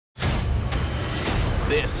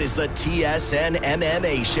This is the TSN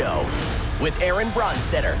MMA Show with Aaron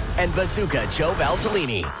Bronstetter and Bazooka Joe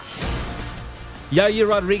Valtellini. Yair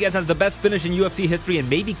Rodriguez has the best finish in UFC history and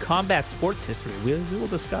maybe combat sports history. We will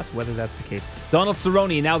discuss whether that's the case. Donald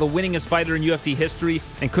Cerrone, now the winningest fighter in UFC history,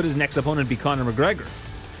 and could his next opponent be Conor McGregor?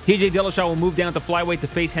 TJ Dillashaw will move down to flyweight to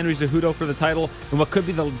face Henry Cejudo for the title in what could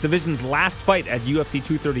be the division's last fight at UFC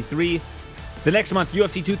 233. The next month,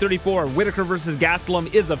 UFC 234, Whittaker versus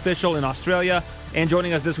Gastelum is official in Australia. And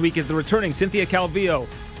joining us this week is the returning Cynthia Calvillo,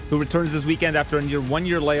 who returns this weekend after a near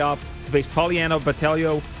one-year layoff to face Poliana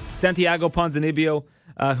Batalio, Santiago Ponzinibbio,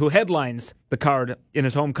 who headlines the card in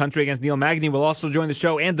his home country against Neil Magny, will also join the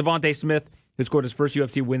show, and Devontae Smith, who scored his first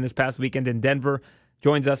UFC win this past weekend in Denver,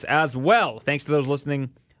 joins us as well. Thanks to those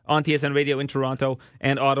listening on TSN Radio in Toronto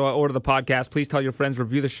and Ottawa or to the podcast. Please tell your friends,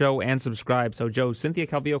 review the show, and subscribe. So, Joe, Cynthia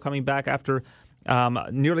Calvillo coming back after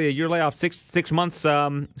nearly a year layoff, six months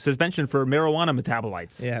suspension for marijuana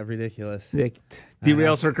metabolites. Yeah, ridiculous. It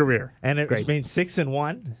derails her career. And it means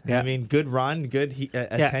 6-1. Yeah. I mean, good run, good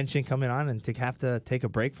attention coming on, and to have to take a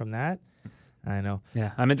break from that. I know.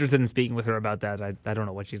 Yeah, I'm interested in speaking with her about that. I don't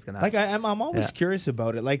know what she's gonna. Like I'm always curious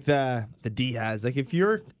about it. Like the Diaz. Like if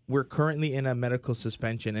we're currently in a medical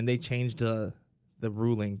suspension and they changed the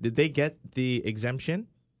ruling, did they get the exemption?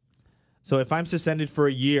 So if I'm suspended for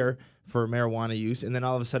a year for marijuana use, and then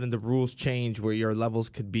all of a sudden the rules change where your levels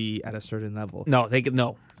could be at a certain level. No,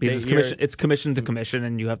 because it's commission to commission,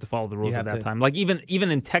 and you have to follow the rules at that time. Like even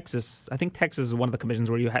in Texas, I think Texas is one of the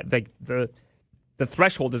commissions where you have like the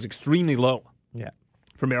threshold is extremely low. Yeah,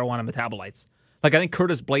 for marijuana metabolites. Like I think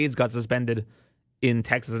Curtis Blades got suspended in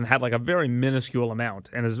Texas and had like a very minuscule amount,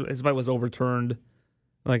 and his fight was overturned.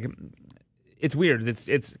 Like it's weird.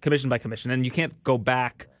 It's commission by commission, and you can't go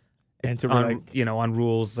back and on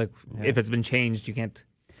rules. Like if it's been changed, you can't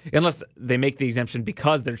unless they make the exemption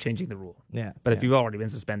because they're changing the rule. Yeah. But if you've already been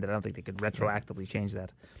suspended, I don't think they could retroactively change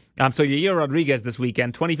that. So Yair Rodriguez this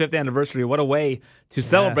weekend, 25th anniversary. What a way to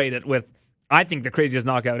celebrate it with, I think, the craziest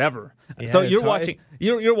knockout ever. Yeah, so you're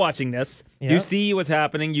watching this. Yep. You see what's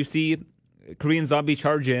happening. You see Korean Zombie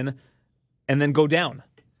charge in and then go down.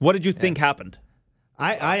 What did you think happened?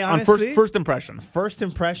 I honestly, on first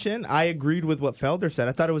impression, I agreed with what Felder said.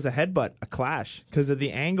 I thought it was a headbutt, a clash, because of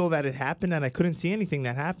the angle that it happened, and I couldn't see anything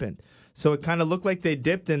that happened. So it kind of looked like they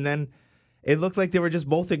dipped, and then it looked like they were just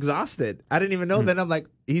both exhausted. I didn't even know. Then I'm like,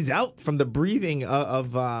 he's out from the breathing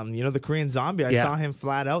of the Korean Zombie. I saw him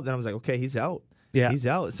flat out. Then I was like, okay, he's out. Yeah, he's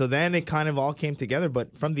out. So then it kind of all came together.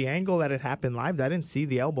 But from the angle that it happened live, I didn't see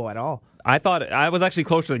the elbow at all. I thought I was actually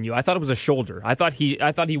closer than you. I thought it was a shoulder. I thought he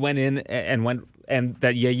went in and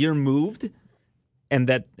that Yair moved, and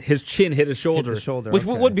that his chin hit his shoulder, which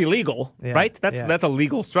would be legal, right? That's a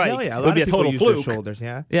legal strike. Yeah, it would be a total fluke. Shoulders,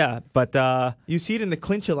 but you see it in the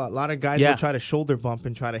clinch a lot. A lot of guys will try to shoulder bump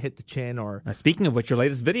and try to hit the chin. Or speaking of which, your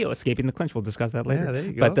latest video, escaping the clinch. We'll discuss that later. Yeah, there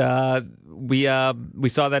you go. But we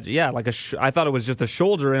saw that. Yeah, like I thought it was just a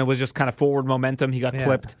shoulder, and it was just kind of forward momentum. He got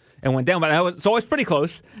clipped and went down. But I was pretty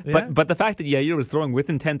close. Yeah. But the fact that Yair was throwing with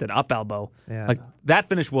intent and up elbow, like that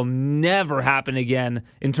finish will never happen again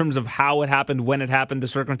in terms of how it happened, when it happened, the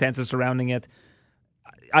circumstances surrounding it.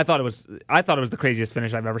 I thought it was the craziest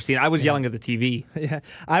finish I've ever seen. I was yelling at the TV. Yeah,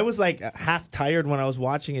 I was like half tired when I was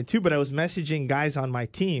watching it too, but I was messaging guys on my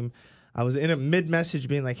team. I was in a mid-message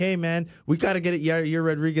being like, hey, man, we got to get Yair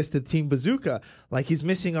Rodriguez to Team Bazooka. Like, he's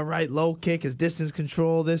missing a right low kick, his distance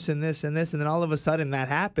control, this and this and this. And then all of a sudden that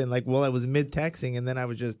happened. Like, I was mid-texting, and then I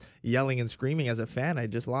was just yelling and screaming as a fan. I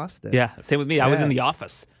just lost it. Yeah, same with me. I was in the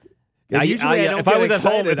office. If I was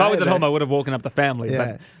at home, I would have woken up the family. Yeah.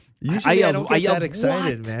 But usually I don't get that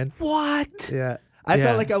excited, man. What? Yeah. I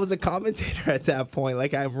felt like I was a commentator at that point.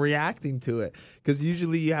 Like, I'm reacting to it. Because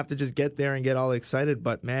usually you have to just get there and get all excited.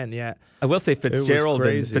 But, man, I will say Fitzgerald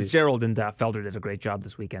and Felder did a great job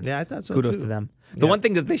this weekend. Yeah, I thought so, Kudos to them. The one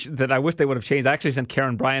thing that I wish they would have changed, I actually sent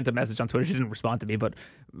Karen Bryant a message on Twitter. She didn't respond to me, but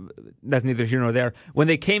that's neither here nor there. When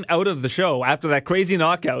they came out of the show after that crazy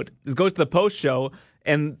knockout, it goes to the post-show,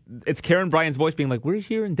 and it's Karen Bryant's voice being like, we're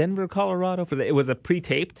here in Denver, Colorado. It was a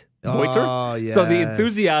pre-taped voicer. Oh, yeah. So the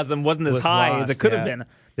enthusiasm wasn't as high as it could have been.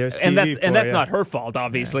 And that's not her fault,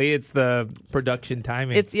 obviously. Yeah. It's the production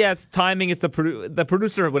timing. It's timing. It's the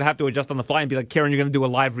producer would have to adjust on the fly and be like, Karen, you're going to do a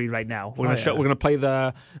live read right now. We're going to play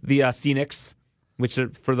the scenics, which are,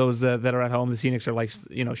 for those that are at home, the scenics are like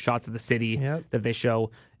shots of the city that they show.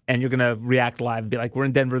 and you're gonna react live and be like, "We're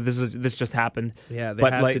in Denver. This just happened." Yeah, they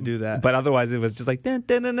have to do that. But otherwise, it was just like, dun,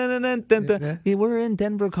 dun, dun, dun, dun, dun, dun. Yeah, we're in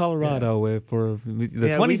Denver, Colorado for the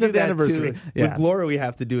 25th anniversary. Too. Yeah. With Glory, we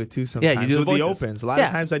have to do it too sometimes. Yeah, you do with the the voices. opens. A lot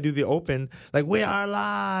of times I do the open, like, we are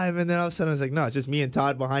live, and then all of a sudden it's like, no, it's just me and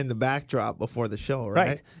Todd behind the backdrop before the show,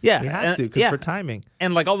 right? Yeah. We have to, because for timing.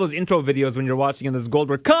 And like all those intro videos when you're watching and there's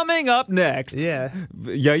Goldberg coming up next. Yeah.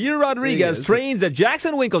 Yair Rodriguez trains at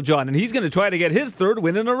Jackson Winklejohn, and he's going to try to get his third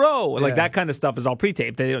win in a row. Like that kind of stuff is all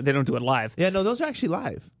pre-taped. They don't do it live. Yeah, no, those are actually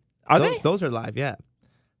live. Are they? Those are live, yeah.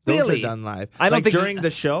 Those Really? are done live. I don't think during the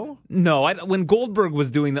show. No, when Goldberg was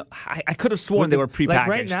doing I could have sworn they were prepackaged. Like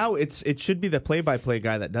right now, it should be the play-by-play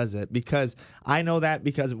guy that does it, because I know that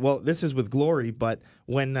because this is with Glory, but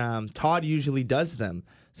when Todd usually does them.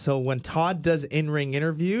 So when Todd does in-ring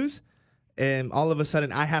interviews, and all of a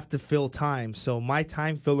sudden I have to fill time. So my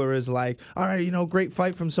time filler is like, all right, great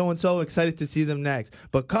fight from so-and-so, excited to see them next.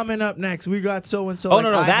 But coming up next, we got so-and-so. Oh, no,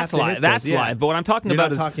 that's live. That's live. But what I'm talking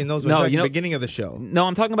about is... You're not talking those ones, like the beginning of the show. No,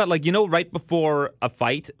 I'm talking about right before a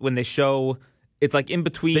fight when they show... It's like in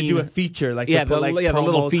between. They do a feature, like the promos,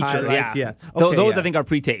 little feature. Highlights, Yeah. Okay, those I think are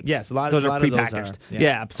pre-taped. Yes, those are prepackaged.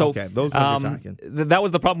 Yeah. So okay, those ones are talking. That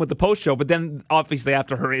was the problem with the post show. But then obviously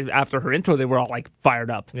after her intro, they were all like fired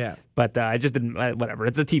up. Yeah. But I just didn't. Whatever.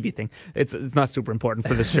 It's a TV thing. It's not super important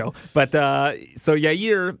for this show. But so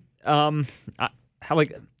Yair,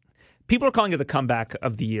 people are calling it the comeback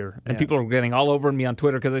of the year, and people are getting all over me on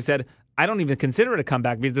Twitter because I said I don't even consider it a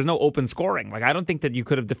comeback because there's no open scoring. Like I don't think that you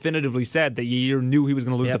could have definitively said that Yair knew he was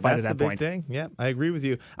going to lose the fight at that point. That's the big thing. Yeah, I agree with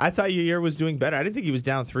you. I thought Yair was doing better. I didn't think he was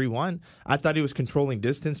down 3-1. I thought he was controlling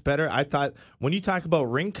distance better. I thought when you talk about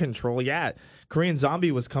ring control, Korean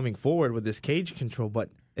Zombie was coming forward with this cage control, but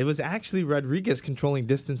it was actually Rodriguez controlling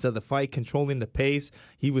distance of the fight, controlling the pace.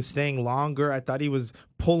 He was staying longer. I thought he was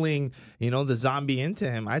pulling, the Zombie into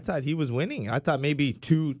him. I thought he was winning. I thought maybe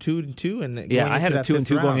 2-2, and I had a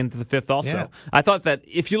 2-2 going into the fifth. Also, yeah. I thought that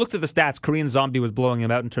if you looked at the stats, Korean Zombie was blowing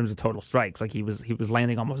him out in terms of total strikes. Like he was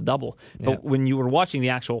landing almost double. But when you were watching the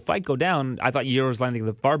actual fight go down, I thought Yair was landing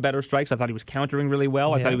the far better strikes. I thought he was countering really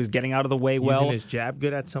well. I thought he was getting out of the way well. Using his jab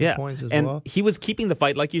good at some points as and well. He was keeping the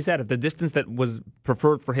fight, like you said, at the distance that was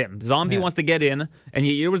preferred for him. Zombie wants to get in, and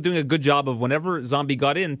Yair was doing a good job of whenever Zombie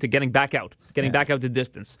got in to getting back out to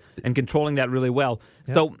distance and controlling that really well.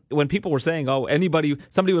 Yeah. So when people were saying,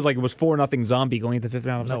 somebody was like, it was 4-0 Zombie going into the fifth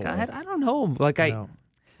round, I was I don't know.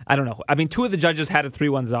 I don't know. I mean, two of the judges had a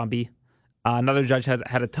 3-1 Zombie. Another judge had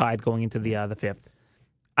a tied going into the fifth.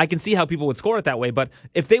 I can see how people would score it that way, but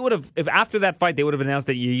if after that fight they would have announced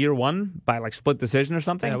that Yair won by like split decision or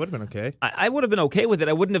something, it would have been okay. I would have been okay with it.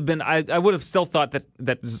 I wouldn't have been. I would have still thought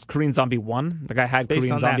that Korean Zombie won. Like I had based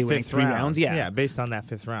Korean Zombie winning 3 rounds. Yeah, based on that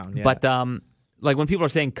fifth round. Yeah. But like when people are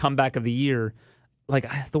saying comeback of the year, like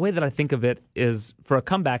the way that I think of it is for a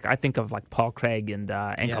comeback, I think of like Paul Craig and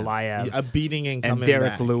Ankalaev, a beating and coming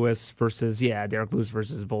Derek back. Lewis versus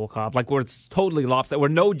Volkov, like where it's totally lopsided, where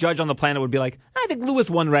no judge on the planet would be like, I think Lewis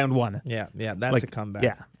won round 1. Yeah, that's like, a comeback.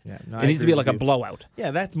 Yeah, no, it needs to be like a blowout.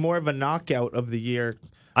 Yeah, that's more of a knockout of the year.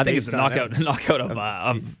 I think it's a knockout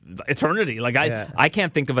of eternity. Like I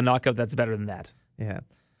can't think of a knockout that's better than that. Yeah.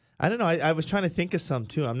 I don't know. I was trying to think of some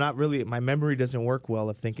too. I'm not really. My memory doesn't work well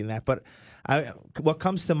of thinking that. But what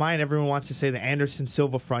comes to mind? Everyone wants to say the Anderson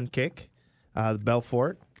Silva front kick,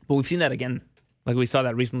 Belfort. But we've seen that again. Like we saw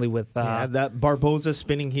that recently with that Barboza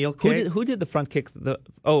spinning heel kick. Who did the front kick? It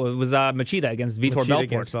was Machida against Vitor Belfort.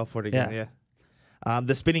 Against Belfort again. Yeah.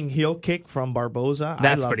 The spinning heel kick from Barboza.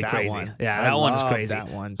 That's I love pretty that crazy. One. Yeah, that one is crazy. That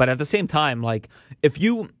one. But at the same time, like if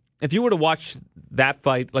you were to watch that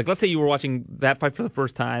fight, like let's say you were watching that fight for the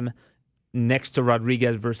first time next to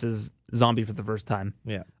Rodriguez versus Zombie for the first time.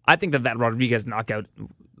 Yeah. I think that Rodriguez knockout,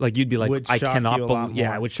 like you'd be like, I cannot believe.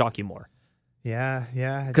 Yeah, it would shock you more. Yeah,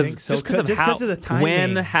 I think so. Just because of the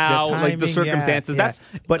timing, like the circumstances.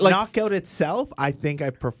 But knockout itself, I think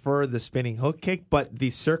I prefer the spinning hook kick. But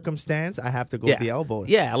the circumstance, I have to go with the elbow.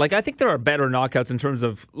 Yeah, like I think there are better knockouts in terms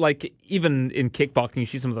of like even in kickboxing, you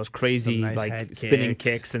see some of those crazy nice like spinning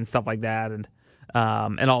kicks and stuff like that, and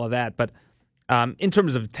all of that. But in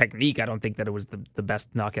terms of technique, I don't think that it was the best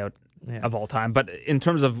knockout of all time. But in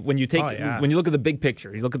terms of when you when you look at the big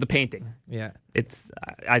picture, you look at the painting. Yeah,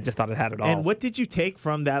 I just thought it had it all. And what did you take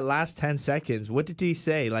from that last 10 seconds? What did he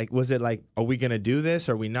say? Like, was it like, are we going to do this?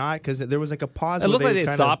 Or are we not? Because there was like a pause. It looked like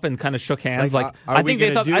they stopped and kind of shook hands. Like I think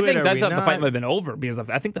they thought the fight might have been over because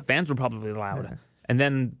I think the fans were probably loud. Yeah. And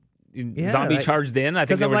then Zombie charged in. I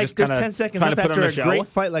think they were just kind of 10 seconds trying up to put on after a a great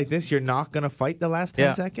fight like this, you're not going to fight the last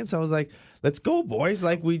 10 seconds. So I was like, let's go, boys.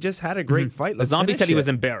 Like, we just had a great fight. Let's Zombie said he it. was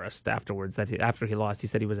embarrassed afterwards. After he lost, he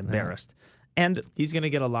said he was embarrassed. And he's going to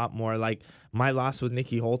get a lot more. Like my loss with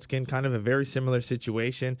Nikki Holtzkin, kind of a very similar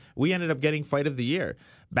situation. We ended up getting fight of the year,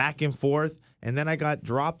 back and forth. And then I got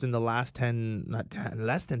dropped in the last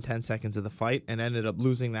less than 10 seconds of the fight and ended up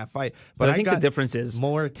losing that fight. But I think the difference is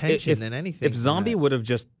more attention than anything. If Zombie would have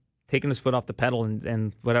just taken his foot off the pedal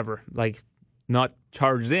and whatever, like not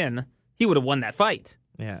charged in, he would have won that fight.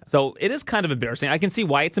 Yeah. So it is kind of embarrassing. I can see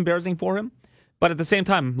why it's embarrassing for him. But at the same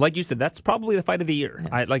time, like you said, that's probably the fight of the year.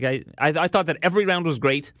 Yeah. I thought that every round was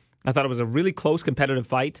great. I thought it was a really close competitive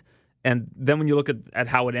fight. And then when you look at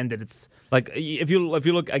how it ended, it's like if you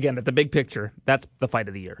look again at the big picture, that's the fight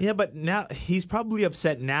of the year. Yeah, but now he's probably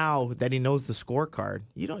upset now that he knows the scorecard.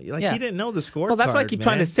 You don't he didn't know the scorecard. Well, that's what I keep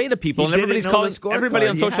trying to say to people, and everybody's calling everybody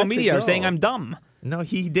on social media are saying I'm dumb. No,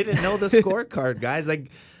 he didn't know the scorecard, guys. Like,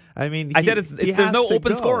 I mean, I said there's no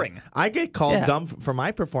open scoring. I get called dumb for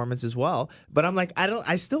my performance as well, but I'm like,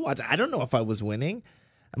 I still watch. I don't know if I was winning.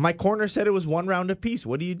 My corner said it was 1 round apiece.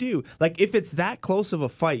 What do you do? Like, if it's that close of a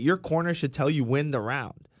fight, your corner should tell you win the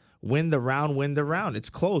round. Win the round, win the round. It's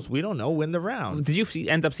close. We don't know. Win the round. Did you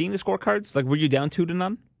end up seeing the scorecards? Like, were you down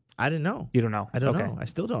 2-0? I didn't know. You don't know? I don't know. I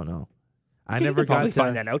still don't know. I you never could got probably to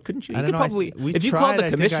find that out, couldn't you? You could probably, if you called the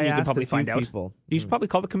commission, you could probably find out. You should probably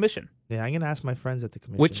call the commission. Yeah, I'm gonna ask my friends at the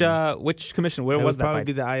commission. Which commission? Where was that? Probably fight?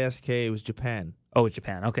 be the ISK. It was Japan. Oh, it's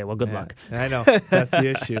Japan. Okay, well, good luck. I know that's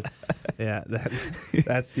the issue. Yeah,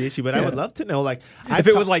 that's the issue. But I would love to know, like, if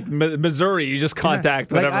it was like Missouri, you just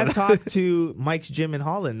contact whatever. Like, I've talked to Mike's gym in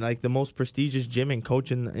Holland, like the most prestigious gym and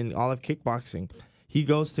coach in all of kickboxing. He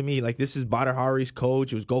goes to me, like, this is Badr Hari's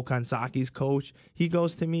coach. It was Gokhan Saki's coach. He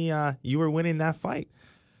goes to me, you were winning that fight.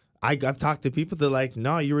 I've talked to people that are like,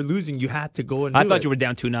 no, you were losing. You had to go and do it. I thought you were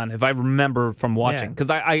down 2-0, if I remember from watching. Because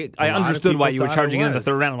I understood why you were charging in the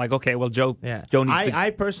third round. I'm like, okay, well, Joe needs to...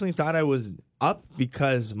 I personally thought I was up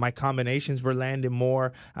because my combinations were landing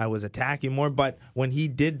more. I was attacking more. But when he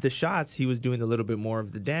did the shots, he was doing a little bit more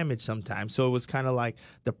of the damage sometimes. So it was kind of like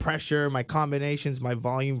the pressure, my combinations, my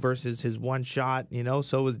volume versus his one shot,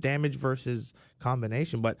 So it was damage versus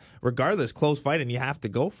combination. But regardless, close fight, and you have to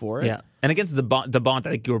go for it. Yeah. And against the Bont,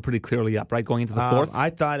 I think you were pretty clearly up, right, going into the fourth?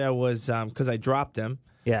 I thought I was, because I dropped him.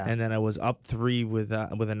 Yeah. And then I was up 3 with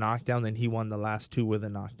a knockdown. Then he won the last 2 with a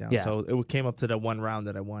knockdown. Yeah. So it came up to the 1 round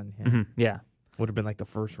that I won. Yeah. Mm-hmm. Yeah. Would have been like the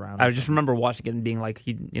first round. I just remember watching it and being like,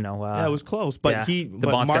 yeah, it was close, but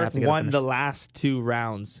Mark won the last 2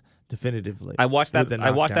 rounds definitively. I watched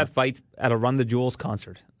that fight at a Run the Jewels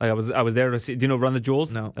concert. Like I was there to see. Do you know Run the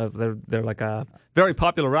Jewels? No. They're like a very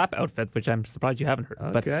popular rap outfit, which I'm surprised you haven't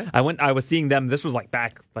heard. Okay. But I was seeing them. This was like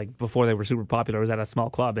back before they were super popular. I was at a small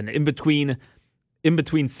club, and in between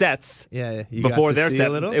sets, before their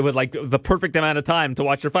set, it was like the perfect amount of time to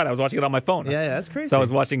watch your fight. I was watching it on my phone. Yeah, that's crazy. So I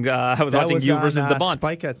was watching you versus the Bont.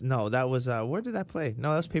 No, that was where did that play?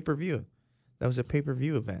 No, that was pay-per-view. That was a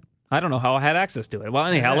pay-per-view event. I don't know how I had access to it. Well,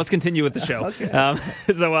 anyhow, let's continue with the show. Okay.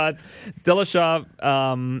 So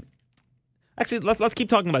Dillashaw. Actually, let's keep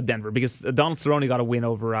talking about Denver because Donald Cerrone got a win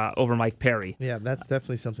over Mike Perry. Yeah, that's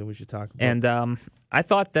definitely something we should talk about. And I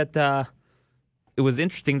thought that it was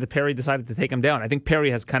interesting that Perry decided to take him down. I think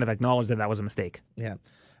Perry has kind of acknowledged that was a mistake. Yeah.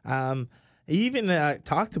 He even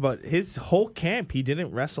talked about his whole camp. He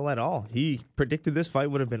didn't wrestle at all. He predicted this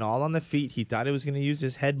fight would have been all on the feet. He thought he was going to use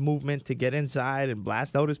his head movement to get inside and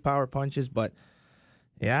blast out his power punches. But,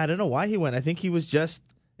 yeah, I don't know why he went. I think he was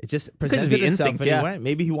it just presented itself and he went.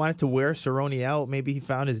 Maybe he wanted to wear Cerrone out. Maybe he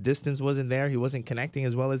found his distance wasn't there. He wasn't connecting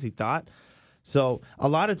as well as he thought. So a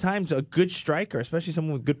lot of times a good striker, especially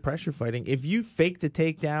someone with good pressure fighting, if you fake the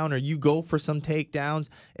takedown or you go for some takedowns,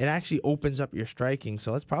 it actually opens up your striking.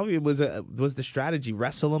 So that's probably was the strategy.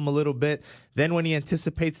 Wrestle him a little bit. Then when he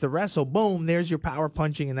anticipates the wrestle, boom, there's your power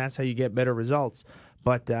punching, and that's how you get better results.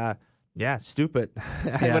 But yeah, stupid.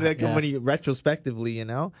 When you retrospectively,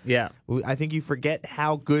 Yeah. I think you forget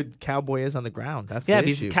how good Cowboy is on the ground. That's the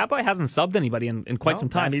issue. Because Cowboy hasn't subbed anybody in quite some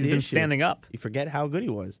time. He's been standing up. You forget how good he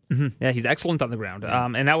was. Mm-hmm. Yeah, he's excellent on the ground.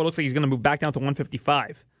 And now it looks like he's going to move back down to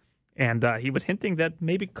 155. And he was hinting that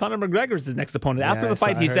maybe Conor McGregor's his next opponent. After the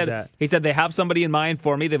fight, he said they have somebody in mind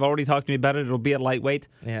for me. They've already talked to me about it. It'll be at lightweight.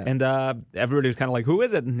 Yeah. And everybody was kind of like, who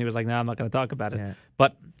is it? And he was like, no, I'm not going to talk about it. Yeah.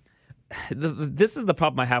 But this is the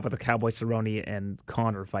problem I have with the Cowboy Cerrone and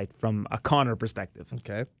Conor fight from a Conor perspective.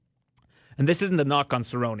 Okay. And this isn't a knock on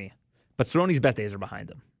Cerrone, but Cerrone's best days are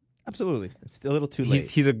behind him. Absolutely. It's a little too late.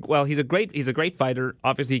 He's a great fighter.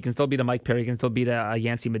 Obviously, he can still beat a Mike Perry. He can still beat a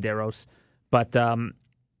Yancy Medeiros. But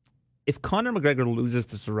if Conor McGregor loses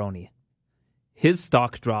to Cerrone, his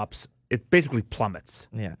stock drops. It basically plummets.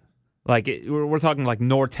 Yeah. Like we're talking like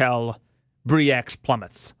Nortel, Briex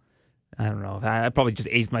plummets. I don't know. I probably just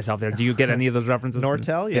aged myself there. Do you get any of those references?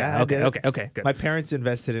 Nortel? Yeah, I did. Okay, good. My parents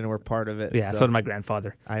invested in and were part of it. Yeah, so did my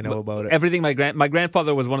grandfather. I know about it. Everything my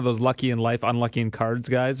grandfather was one of those lucky in life, unlucky in cards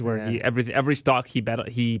guys, where every stock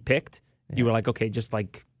he picked, you were like, okay, just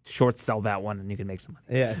like short sell that one and you can make some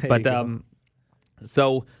money. Yeah, but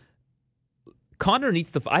so Conor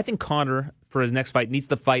needs to. I think Conor for his next fight needs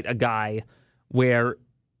to fight a guy where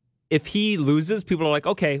if he loses, people are like,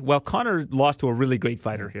 okay, well, Conor lost to a really great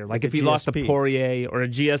fighter here. Like if he lost to Poirier or a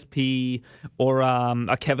GSP or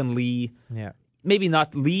a Kevin Lee. Yeah. Maybe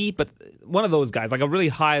not Lee, but one of those guys, like a really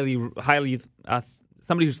highly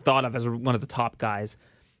somebody who's thought of as one of the top guys.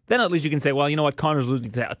 Then at least you can say, well, you know what, Conor's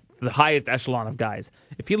losing to the highest echelon of guys.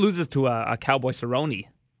 If he loses to a Cowboy Cerrone,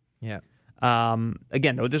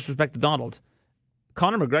 again, no disrespect to Donald,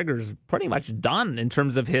 Conor McGregor is pretty much done in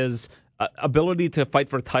terms of his ability to fight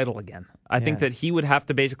for a title again. I think that he would have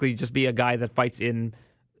to basically just be a guy that fights in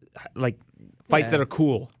fights that are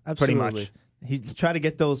cool, Absolutely. pretty much. He try to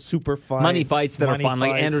get those super fights, money fights that are fun,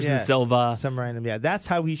 like Anderson Silva. Some random, that's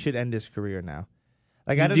how he should end his career now.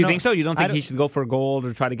 Like, do you think so? You don't think he should go for gold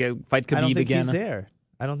or try to fight Khabib again? I don't think he's there.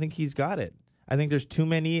 I don't think he's got it. I think there's too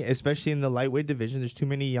many, especially in the lightweight division. There's too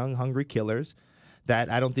many young, hungry killers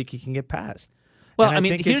that I don't think he can get past. Well, I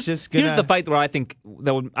mean, here's the fight where I think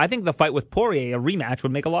the fight with Poirier, a rematch,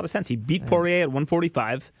 would make a lot of sense. He beat Poirier at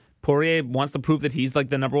 145. Poirier wants to prove that he's like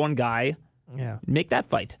the number one guy. Yeah, make that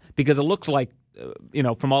fight because it looks like,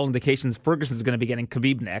 from all indications, Ferguson's going to be getting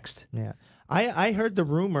Khabib next. Yeah, I heard the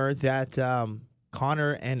rumor that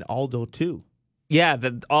Conor and Aldo too. Yeah,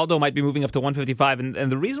 that Aldo might be moving up to 155,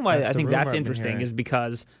 and the reason why I think that's interesting is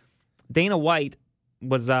because Dana White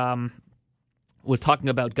was talking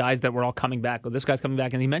about guys that were all coming back. Well, this guy's coming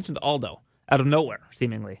back, and he mentioned Aldo out of nowhere,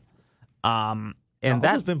 seemingly. And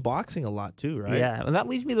Aldo's been boxing a lot too, right? Yeah, and that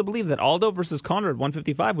leads me to believe that Aldo versus Conor at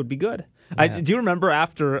 155 would be good. Yeah. Do you remember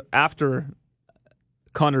after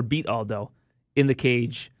Conor beat Aldo in the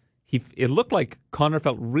cage, it looked like Conor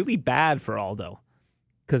felt really bad for Aldo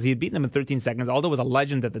because he had beaten him in 13 seconds. Aldo was a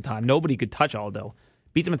legend at the time. Nobody could touch Aldo.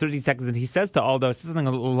 Beats him in 13 seconds, and he says to Aldo something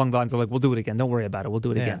along the lines of like, "We'll do it again. Don't worry about it. We'll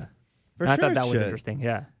do it again." I thought that was interesting.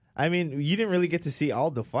 Yeah. I mean, you didn't really get to see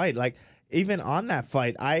Aldo fight. Like, even on that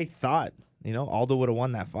fight, I thought, Aldo would have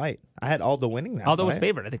won that fight. I had Aldo winning that fight. Aldo was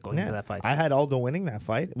favored, I think, going into that fight. I had Aldo winning that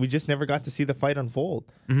fight. We just never got to see the fight unfold.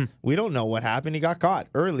 Mm-hmm. We don't know what happened. He got caught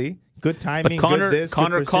early. Good timing, but Conor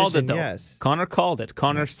good called it, though. Yes. Conor called it.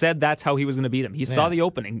 Conor said that's how he was going to beat him. He saw the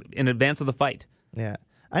opening in advance of the fight. Yeah.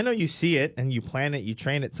 I know you see it, and you plan it, you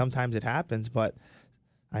train it. Sometimes it happens, but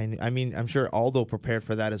I mean, I'm sure Aldo prepared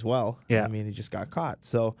for that as well. Yeah. I mean, he just got caught.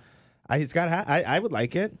 So I would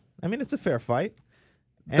like it. I mean, it's a fair fight.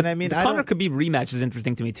 And I mean, the Conor Khabib rematch is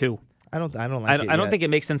interesting to me too. I don't think it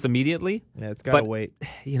makes sense immediately. Yeah, it's got to wait.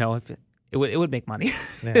 If it would make money.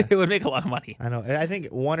 Yeah. It would make a lot of money. I know. I think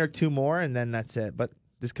one or two more, and then that's it. But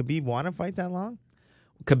does Khabib want to fight that long?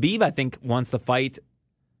 Khabib, I think, wants to fight.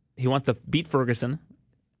 He wants to beat Ferguson,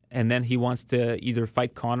 and then he wants to either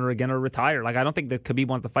fight Conor again or retire. Like, I don't think that Khabib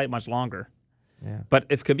wants to fight much longer. Yeah. But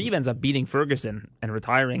if Khabib ends up beating Ferguson and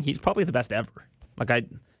retiring, he's probably the best ever. Like,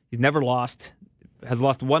 he's never lost. Has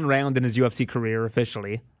lost one round in his UFC career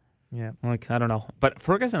officially. Yeah. Like, I don't know. But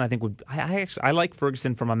Ferguson, I think, would. I like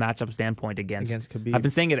Ferguson from a matchup standpoint against Khabib. I've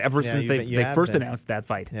been saying it ever since they first announced that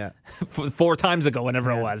fight. Yeah. 4 times ago,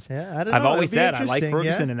 whenever it was. Yeah, I don't know. I've always said I like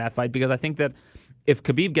Ferguson in that fight because I think that if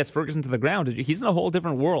Khabib gets Ferguson to the ground, he's in a whole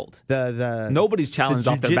different world. Nobody's challenged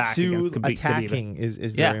off their back against Khabib. Attacking is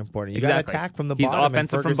very important. You exactly. got to attack from the he's bottom. He's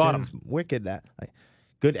offensive from bottom. Wicked that.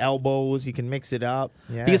 Good elbows. He can mix it up.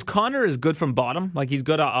 Yeah. Because Conor is good from bottom. Like, he's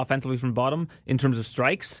good offensively from bottom in terms of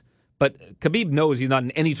strikes. But Khabib knows he's not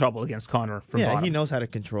in any trouble against Conor from bottom. Yeah, he knows how to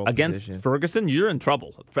control against position. Ferguson, you're in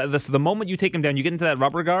trouble. The moment you take him down, you get into that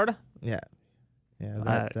rubber guard. Yeah.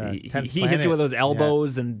 He hits you with those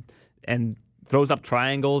elbows and throws up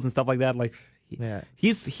triangles and stuff like that. Like,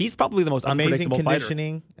 he's probably the most unpredictable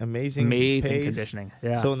conditioning, fighter. Amazing conditioning.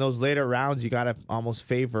 Yeah. So in those later rounds, you got to almost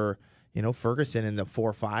favor Ferguson in the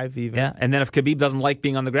 4-5 even. Yeah, and then if Khabib doesn't like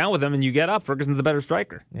being on the ground with him and you get up, Ferguson's the better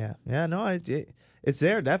striker. Yeah. No, it's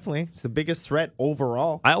there, definitely. It's the biggest threat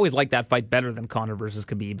overall. I always like that fight better than Conor versus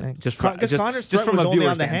Khabib. Because Conor's threat was only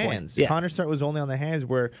on the hands. Yeah. Conor's threat was only on the hands,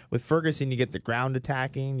 where with Ferguson, you get the ground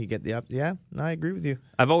attacking, you get the up. Yeah, no, I agree with you.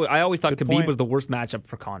 I always thought Khabib was the worst matchup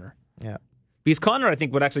for Conor. Yeah. Because Conor, I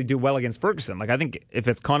think, would actually do well against Ferguson. Like, I think if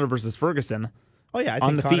it's Conor versus Ferguson... Oh, yeah, I think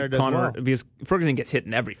on the Conor feet, does well. Because Ferguson gets hit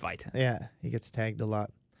in every fight. Yeah, he gets tagged a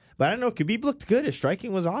lot. But I don't know. Khabib looked good. His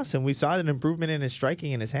striking was awesome. We saw an improvement in his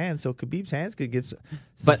striking in his hands. So Khabib's hands could give some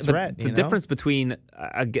threat. But the difference between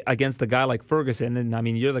against a guy like Ferguson, and I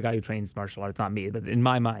mean, you're the guy who trains martial arts, not me, but in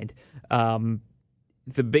my mind,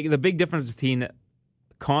 the big difference between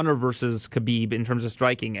Conor versus Khabib in terms of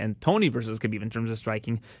striking and Tony versus Khabib in terms of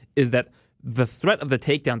striking is that the threat of the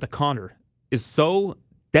takedown to Conor is so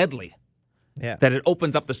deadly that it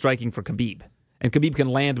opens up the striking for Khabib. And Khabib can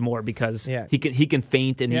land more because he can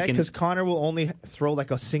feint and he can. Because Conor will only throw like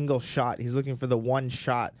a single shot. He's looking for the one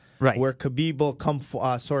shot. Right. Where Khabib will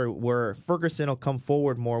where Ferguson will come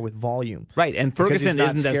forward more with volume. Right, and Ferguson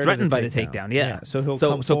isn't as threatened by the takedown. Yeah. So he'll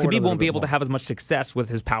come so forward Khabib won't be able more. to have as much success with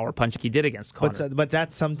his power punch like he did against Conor. But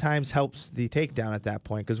that sometimes helps the takedown at that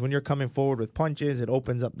point because when you're coming forward with punches, it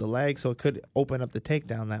opens up the leg, so it could open up the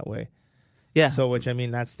takedown that way. Yeah. So, which I mean,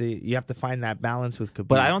 you have to find that balance with Khabib.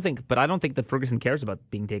 But I don't think that Ferguson cares about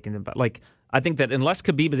being taken. But I think that unless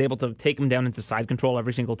Khabib is able to take him down into side control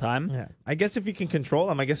every single time, I guess if you can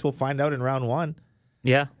control him, I guess we'll find out in round one.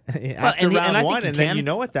 Yeah. After round one, and then you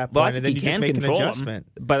know at that point, and then you just make an adjustment.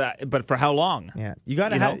 But for how long? Yeah, you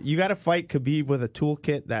gotta fight Khabib with a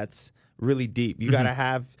toolkit that's really deep. You gotta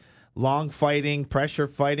have long fighting, pressure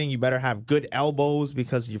fighting. You better have good elbows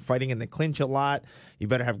because you're fighting in the clinch a lot. You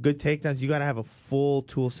better have good takedowns. You got to have a full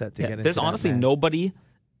tool set to get into There's that honestly match. nobody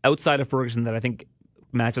outside of Ferguson that I think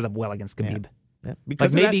matches up well against Khabib. Yeah.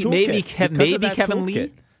 Because like of that toolkit. maybe Kevin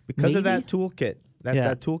Lee. Because of that toolkit.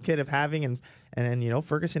 That toolkit of having and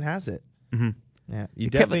Ferguson has it. Mm-hmm. Yeah. You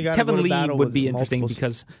definitely got Kevin go to Lee battle would with be interesting multiple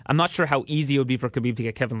because I'm not sure how easy it would be for Khabib to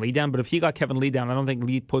get Kevin Lee down, but if he got Kevin Lee down, I don't think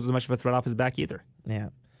Lee poses much of a threat off his back either. Yeah.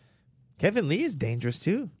 Kevin Lee is dangerous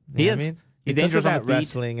too. He is. I mean? He's Because dangerous of on that the feet.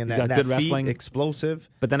 wrestling and He's that got good feet, wrestling. explosive.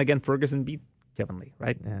 But then again, Ferguson beat Kevin Lee,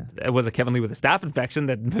 right? Yeah. It was a Kevin Lee with a staph infection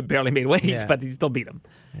that barely made waves, but he still beat him.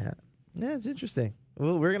 Yeah. Yeah, it's interesting.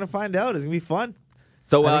 Well, we're going to find out. It's going to be fun.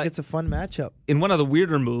 So I think it's a fun matchup. In one of the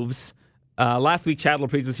weirder moves, last week Chad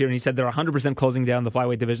Laprise was here and he said they're 100% closing down the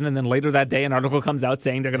flyweight division, and then later that day an article comes out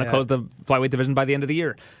saying they're going to close the flyweight division by the end of the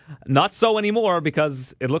year. Not so anymore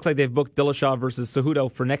because it looks like they've booked Dillashaw versus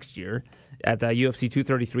Cejudo for next year at UFC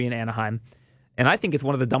 233 in Anaheim. And I think it's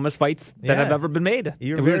one of the dumbest fights that have ever been made.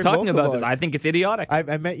 We were talking about this. I think it's idiotic.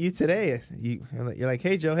 I met you today. You're like,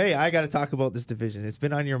 hey, Joe, I got to talk about this division. It's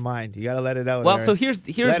been on your mind. You got to let it out. Well, Aaron. so here's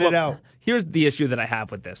the issue that I have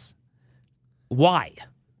with this. Why?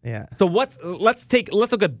 Yeah. So let's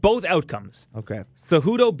look at both outcomes. Okay.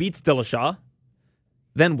 Cejudo beats Dillashaw.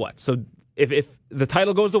 Then what? So if the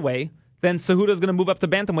title goes away, then Cejudo's going to move up to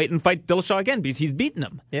bantamweight and fight Dillashaw again because he's beaten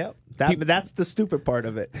him. Yeah. That's the stupid part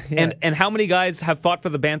of it. Yeah. And how many guys have fought for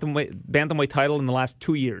the bantamweight title in the last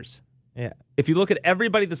 2 years? Yeah. If you look at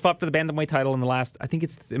everybody that's fought for the bantamweight title in the last, I think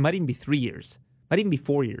it might even be 3 years. Might even be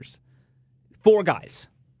 4 years. 4 guys.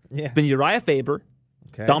 Yeah. It's been Uriah Faber,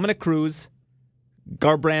 Dominic Cruz,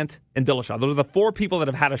 Garbrandt, and Dillashaw. Those are the 4 people that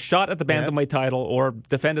have had a shot at the bantamweight title or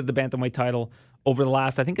defended the bantamweight title over the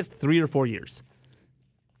last, I think it's 3 or 4 years.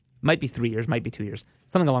 Might be 3 years, might be 2 years.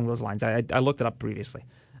 Something along those lines. I looked it up previously.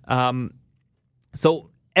 So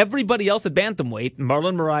everybody else at bantamweight,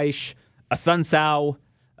 Marlon Moraes, Sun Sao,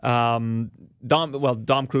 Dom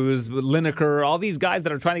Cruz, Lineker, all these guys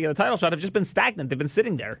that are trying to get a title shot have just been stagnant. They've been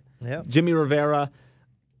sitting there. Yeah. Jimmy Rivera.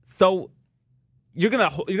 So you're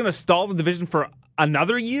gonna stall the division for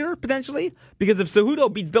another year potentially, because if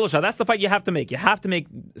Cejudo beats Dillashaw, that's the fight you have to make. You have to make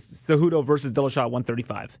Cejudo versus Dillashaw at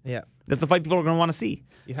 135. Yeah. That's the fight people are going to want to see.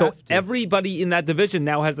 You so have to. Everybody in that division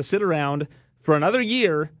now has to sit around for another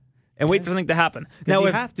year and wait for something to happen. Now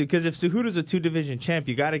you have to, because if Cejudo's a 2-division champ,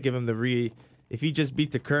 you got to give him if you just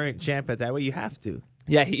beat the current champ at that way, you have to.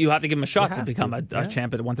 Yeah, you have to give him a shot to become a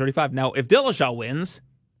champ at 135. Now, if Dillashaw wins,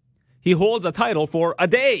 he holds a title for a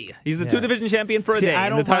day. He's the 2-division champion for a day. I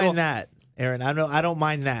don't mind that, Aaron. I don't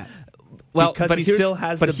mind that. Well, because but he still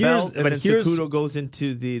has the belt, and then Cejudo goes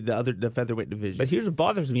into the featherweight division. But here's what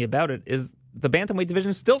bothers me about it is the bantamweight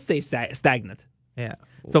division still stays stagnant. Yeah.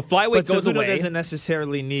 So flyweight goes Cejudo away. doesn't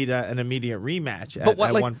necessarily need an immediate rematch at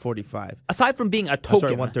 145. Aside from being a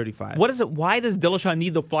token, 135. What is it? Why does Dillashaw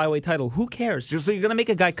need the flyweight title? Who cares? So you're going to make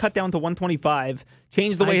a guy cut down to 125,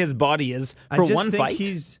 change the way his body is for one fight?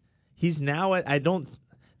 He's now at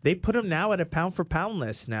They put him now at a pound for pound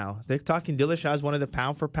list. Now they're talking Dillashaw is one of the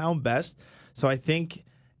pound for pound best. So I think.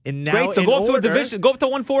 Great, so go up to a division, go up to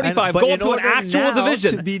 145, go up to an actual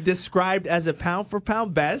division. To be described as a pound for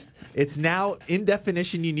pound best, it's now in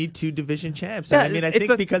definition you need 2 division champs. Yeah, I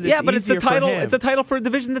think because it's but it's the title. for him. It's a title for a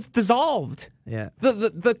division that's dissolved. Yeah,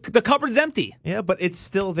 the cupboard's empty. Yeah, but it's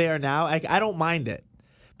still there now. I don't mind it.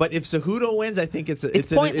 But if Cejudo wins, I think it's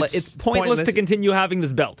pointless. It's pointless to continue having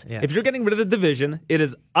this belt. Yeah. If you're getting rid of the division, it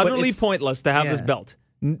is utterly pointless to have this belt.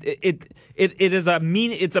 It is a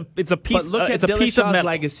it's a piece. But look at it's a piece of metal.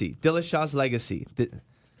 legacy. Dillashaw's legacy.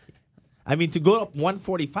 I mean, to go up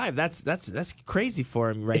 145, that's crazy for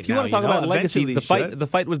him right now. If you want to talk about legacy, the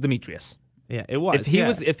fight was Demetrius. Yeah, it was.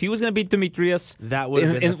 If he was going to beat Demetrius, that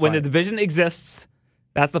would when the division exists,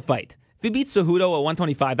 that's the fight. If he beats Cejudo at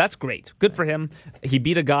 125, that's great. Good for him. He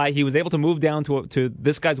beat a guy. He was able to move down to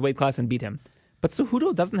this guy's weight class and beat him. But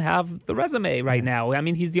Cejudo doesn't have the resume right now. I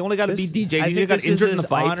mean, he's the only guy to beat DJ. He got injured in the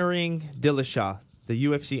fight. Honoring Dillashaw, the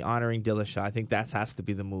UFC honoring Dillashaw. I think that has to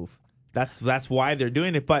be the move. That's why they're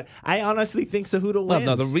doing it. But I honestly think Cejudo wins. Well,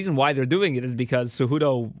 no, the reason why they're doing it is because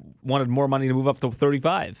Cejudo wanted more money to move up to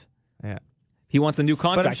 35. Yeah, he wants a new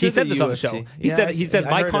contract. He said this on the show. He said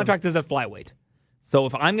my contract is at flyweight. So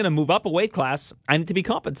if I'm going to move up a weight class, I need to be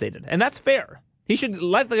compensated, and that's fair. He should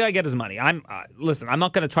let the guy get his money. Listen, I'm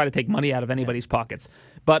not going to try to take money out of anybody's pockets,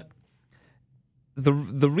 but the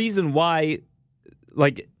reason why,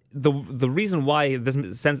 the reason why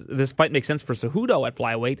this fight makes sense for Cejudo at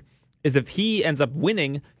flyweight is if he ends up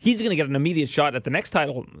winning, he's going to get an immediate shot at the next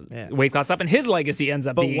title weight class up, and his legacy ends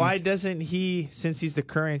up being... But why doesn't he, since he's the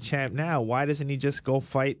current champ now, why doesn't he just go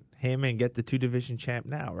fight him and get the 2-division champ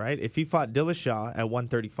now, right? If he fought Dillashaw at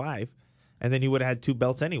 135, and then he would have had 2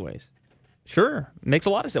 belts anyways. Sure. Makes a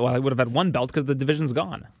lot of sense. Well, he would have had 1 belt because the division's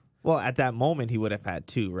gone. Well, at that moment, he would have had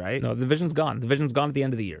 2, right? No, the division's gone. The division's gone at the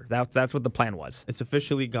end of the year. That's what the plan was. It's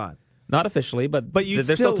officially gone. Not officially, but they're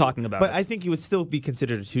still talking about it. But I think you would still be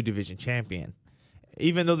considered a 2-division champion.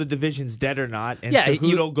 Even though the division's dead or not, and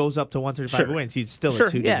Cejudo goes up to 135 wins, he's still a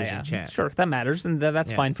 2-division champ. Sure, that matters, and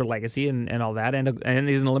that's fine for legacy and all that. And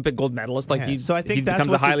he's an Olympic gold medalist. So I think he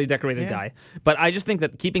becomes a highly decorated guy. But I just think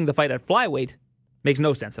that keeping the fight at flyweight makes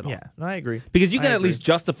no sense at all. Yeah, no, I agree. Because you can at least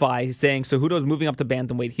justify saying Cejudo's moving up to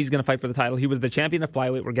bantamweight. He's going to fight for the title. He was the champion of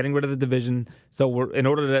flyweight. We're getting rid of the division. So in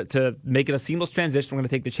order to make it a seamless transition, we're going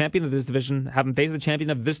to take the champion of this division, have him face the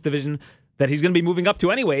champion of this division that he's going to be moving up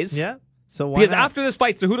to anyways. Yeah. So why because not? after this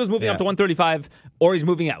fight, Cejudo's moving up to 135, or he's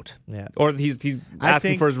moving out. Yeah. Or he's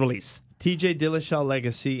asking for his release. TJ Dillashaw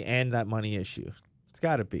legacy and that money issue. It's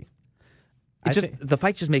got to be. The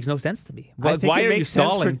fight just makes no sense to me. Why are you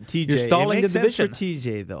stalling? You're stalling it makes the division. sense for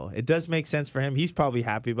TJ, though. It does make sense for him. He's probably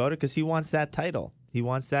happy about it because he wants that title. He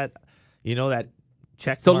wants that, that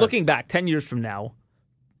check. So mark. looking back 10 years from now,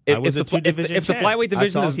 if the flyweight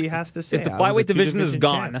division that's all he has to say. If the flyweight division is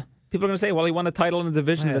gone, people are going to say, "Well, he won a title in a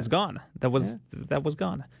division that's gone. That was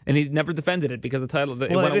gone, and he never defended it because the title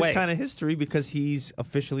it went away." It is kind of history because he's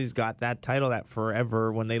officially got that title that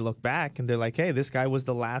forever. When they look back and they're like, "Hey, this guy was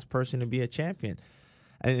the last person to be a champion."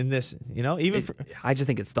 And in this, I just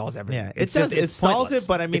think it stalls everything. Yeah, it stalls it.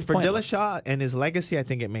 But I mean, for Dillashaw and his legacy, I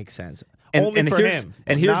think it makes sense. Only for him,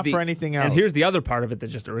 not for anything else. And here's the other part of it that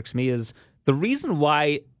just irks me is the reason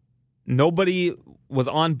why nobody was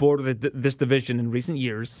on board with this division in recent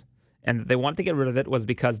years, and they wanted to get rid of it, was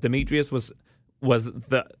because Demetrius was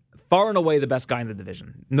the far and away the best guy in the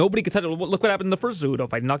division. Nobody could touch it. Look what happened in the first Cejudo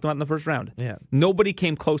fight. He knocked him out in the first round. Yeah. Nobody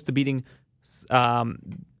came close to beating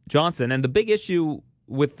Johnson. And the big issue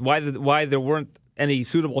with why there weren't any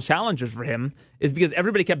suitable challengers for him is because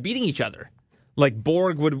everybody kept beating each other. Like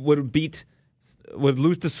Borg would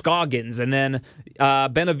lose to Scoggins, and then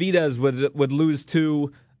Benavidez would lose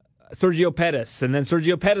to Sergio Pettis, and then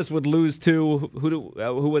Sergio Pettis would lose to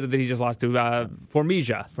who was it that he just lost to?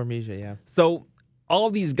 Formiga. Formiga, yeah. So all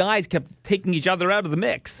these guys kept taking each other out of the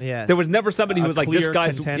mix. Yeah. There was never somebody who was like, this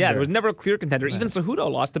guy's... contender. Yeah, there was never a clear contender. Yeah. Even Cejudo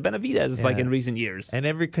lost to Benavidez in recent years. And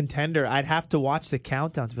every contender, I'd have to watch the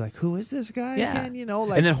countdown to be like, who is this guy again?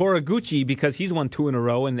 And then Horiguchi, because he's won 2 in a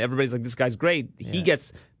row, and everybody's like, this guy's great, he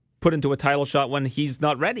gets put into a title shot when he's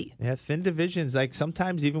not ready. Yeah, thin divisions. Like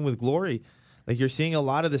sometimes even with Glory, like you're seeing a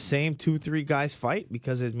lot of the same 2-3 guys fight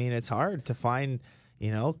because, it's hard to find...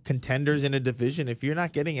 contenders in a division. If you're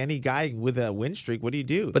not getting any guy with a win streak, what do you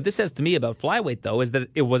do? But this says to me about flyweight, though, is that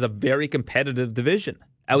it was a very competitive division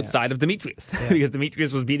outside of Demetrius. Because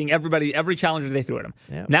Demetrius was beating every challenger they threw at him.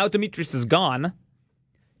 Yeah. Now Demetrius is gone.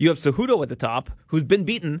 You have Cejudo at the top, who's been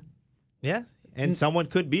beaten. Yeah. And someone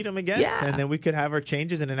could beat him again. Yeah. And then we could have our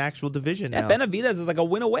changes in an actual division now. Benavidez is like a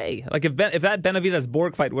win away. Like if that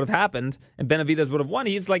Benavidez-Borg fight would have happened and Benavidez would have won,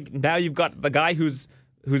 he's like, now you've got the guy who's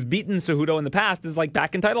beaten Cejudo in the past is like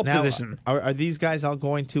back in title position. Are these guys all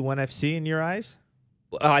going to ONE FC in your eyes?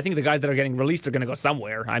 I think the guys that are getting released are going to go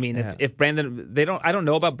somewhere. I mean, Yeah. if Brandon, I don't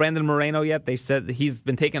know about Brandon Moreno yet. They said that he's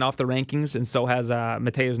been taken off the rankings, and so has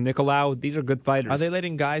Mateus Nicolau. These are good fighters. Are they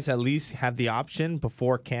letting guys at least have the option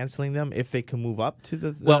before canceling them if they can move up to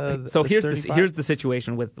the? Well, so here's 35? here's the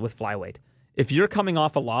situation with flyweight. If you're coming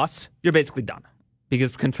off a loss, you're basically done.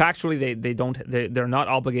 Because contractually, they're not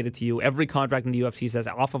obligated to you. Every contract in the UFC says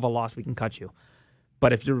off of a loss we can cut you.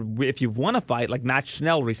 But if you've won a fight, like Matt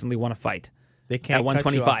Schnell recently won a fight, they can't at 125,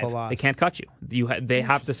 cut you off a loss. they can't cut you. They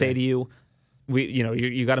have to say to you,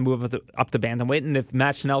 you got to move up to bantamweight. And if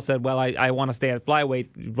Matt Schnell said, "Well, I want to stay at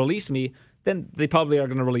flyweight, release me," then they probably are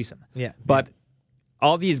going to release him. Yeah. But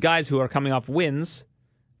all these guys who are coming off wins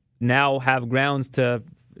now have grounds to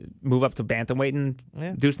move up to bantamweight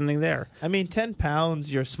and do something there. I mean, 10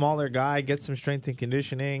 pounds, you're a smaller guy, get some strength and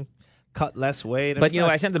conditioning, cut less weight. But,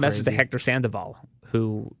 I sent the message to Hector Sandoval,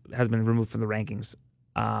 who has been removed from the rankings.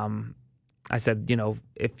 I said,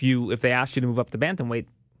 if they asked you to move up to bantamweight,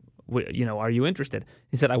 are you interested?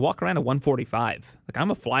 He said, I walk around at 145. Like, I'm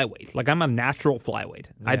a flyweight. Like, I'm a natural flyweight.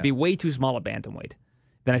 Yeah. I'd be way too small at bantamweight.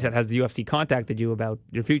 Then I said, has the UFC contacted you about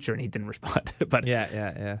your future? And he didn't respond. But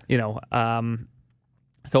yeah.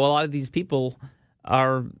 So a lot of these people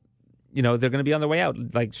are, they're going to be on their way out.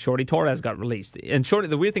 Like Shorty Torres got released, and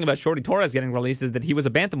the weird thing about Shorty Torres getting released is that he was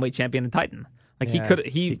a bantamweight champion in Titan. Like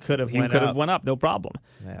he could have went up, no problem.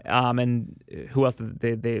 Yeah. And who else?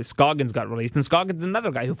 Scoggins got released, and Scoggins is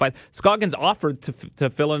another guy who fight. Scoggins offered to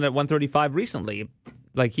fill in at 135 recently.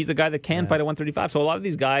 Like he's a guy that can fight at 135. So a lot of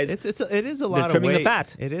these guys, it is a lot of weight. Trimming the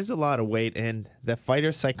fat. It is a lot of weight, and the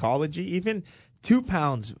fighter psychology, even 2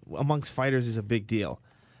 pounds amongst fighters is a big deal.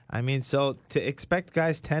 I mean, so to expect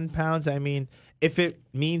guys 10 pounds, I mean, if it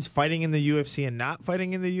means fighting in the UFC and not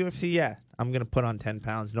fighting in the UFC, yeah, I'm going to put on 10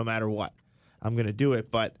 pounds no matter what. I'm going to do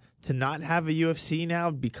it. But to not have a UFC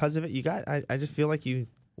now because of it, I just feel like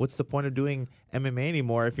what's the point of doing MMA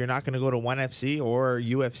anymore if you're not going to go to ONE FC or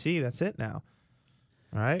UFC? That's it now.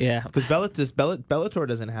 All right? Yeah. Because Bellator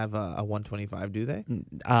doesn't have a 125, do they?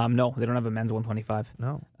 No, they don't have a men's 125.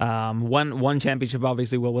 No. One championship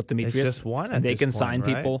obviously will with Demetrius. It's just one, and they can sign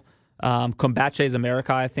people. Combates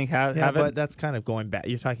America, I think, have it. But that's kind of going back.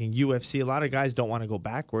 You're talking UFC. A lot of guys don't want to go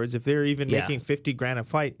backwards. If they're even making $50,000 a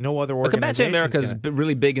fight, no other organization. Combate America is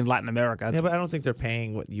really big in Latin America. Yeah, but I don't think they're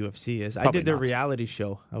paying what UFC is. I did their reality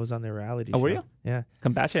show. I was on their reality show. Oh, were you? Yeah.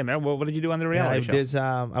 Combate America. What did you do on the reality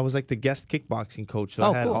show? I was like the guest kickboxing coach. So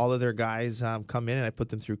I had all of their guys come in and I put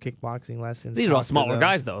them through kickboxing lessons. These are all smaller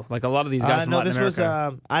guys, though. Like a lot of these guys from Latin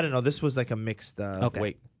America. I don't know. This was like a mixed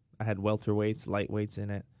weight. I had welterweights, lightweights in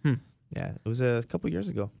it. Yeah, it was a couple years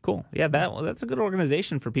ago. Cool. Yeah, that's a good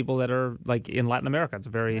organization for people that are like in Latin America. It's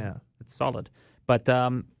it's solid. But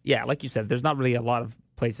like you said, there's not really a lot of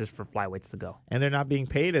places for flyweights to go, and they're not being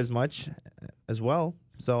paid as much as well.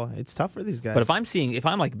 So it's tough for these guys. But if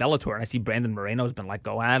I'm like Bellator and I see Brandon Moreno's been let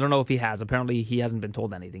go, and I don't know if he has. Apparently, he hasn't been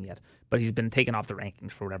told anything yet. But he's been taken off the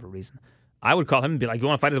rankings for whatever reason. I would call him and be like, "You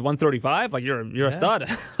want to fight at 135? Like you're a stud.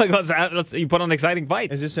 Like let's you put on exciting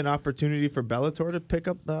fights." Is this an opportunity for Bellator to pick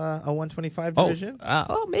up a 125 division?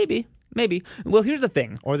 Maybe. Well, here's the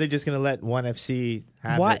thing. Or are they just going to let ONE FC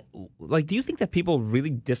have it? Like, do you think that people really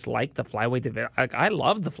dislike the flyweight division? Like, I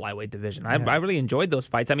love the flyweight division. I really enjoyed those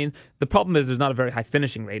fights. I mean, the problem is there's not a very high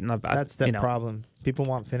finishing rate. And that's the problem. People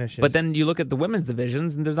want finishes. But then you look at the women's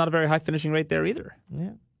divisions, and there's not a very high finishing rate there either.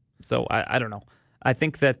 Yeah. So I don't know. I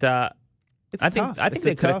think that I think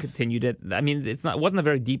they could have continued it. I mean, it wasn't a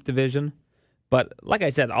very deep division, but like I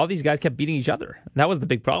said, all these guys kept beating each other. That was the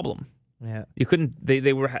big problem. Yeah, you couldn't. They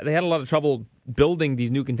had a lot of trouble building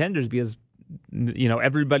these new contenders because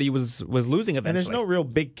everybody was losing eventually. And there's no real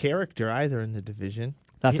big character either in the division.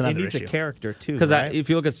 That's another issue. It needs a character too. Because if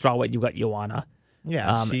you look at strawweight, you've got Joanna.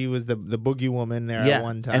 Yeah, she was the boogie woman there at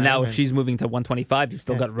one time. And now if she's moving to 125, you've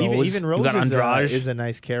still got Rose. Even Rose got Andrade, is a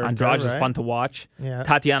nice character. Andrade is fun to watch. Yeah.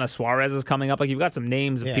 Tatiana Suarez is coming up. Like you've got some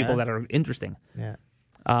names of people that are interesting. Yeah.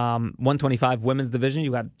 125 women's division,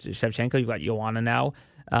 you've got Shevchenko, you've got Joanna now.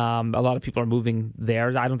 A lot of people are moving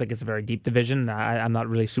there. I don't think it's a very deep division. I'm not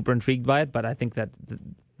really super intrigued by it, but I think that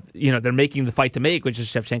they're making the fight to make, which is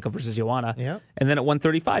Shevchenko versus Joanna. Yeah. And then at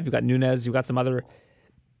 135, you've got Nunes, you've got some other.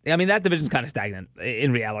 I mean, that division's kind of stagnant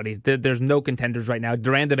in reality. There's no contenders right now.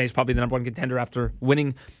 Durandame is probably the number one contender after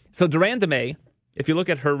winning. So Durandame, if you look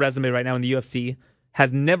at her resume right now in the UFC,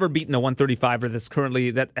 has never beaten a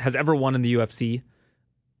 135er that has ever won in the UFC.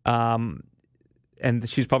 And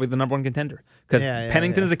she's probably the number one contender. Because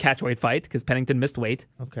Pennington is a catchweight fight, because Pennington missed weight.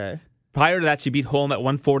 Okay. Prior to that, she beat Holm at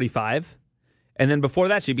 145. And then before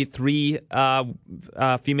that, she beat three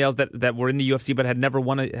females that were in the UFC but had never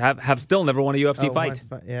won have still never won a UFC fight.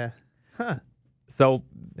 Yeah. Huh. So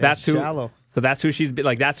that's who. shallow. So that's who she's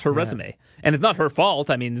like. That's her resume, and it's not her fault.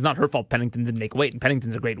 I mean, it's not her fault. Pennington didn't make weight, and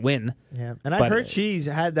Pennington's a great win. Yeah, and I But- heard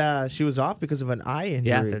she was off because of an eye Yeah,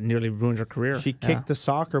 injury. that nearly ruined her career. She kicked the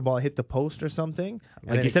soccer ball, hit the post or something. and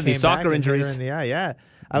Like then you it said, these came back soccer and hit her injuries, in the eye. Yeah,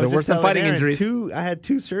 they're worse than telling fighting Aaron, injuries. I had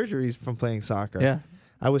 2 surgeries from playing soccer. Yeah.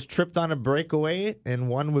 I was tripped on a breakaway, and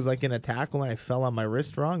one was like in a tackle, and I fell on my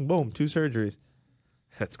wrist wrong. Boom, 2 surgeries.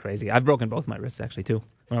 That's crazy. I've broken both my wrists actually too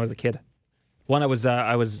when I was a kid. One I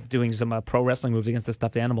was doing some pro wrestling moves against a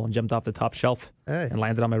stuffed animal and jumped off the top shelf Hey. and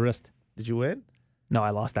landed on my wrist. Did you win? No,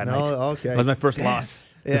 I lost that No, night. okay. That was my first loss.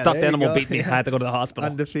 Yeah, The stuffed there you animal go. beat me. I had to go to the hospital.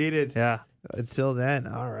 Undefeated. Yeah. Until then,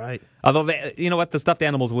 all right. Although, you know what? The stuffed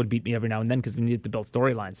animals would beat me every now and then because we needed to build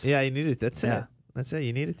storylines. Yeah, you needed. That's Yeah. it. That's it.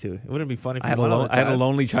 You needed to. It wouldn't be funny if I you had, won all the I had a time.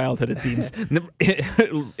 lonely childhood, it seems.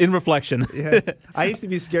 In reflection. Yeah. I used to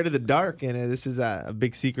be scared of the dark, and this is a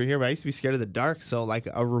big secret here, but I used to be scared of the dark. So, like,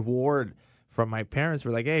 a reward from my parents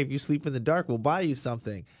were like, hey, if you sleep in the dark, we'll buy you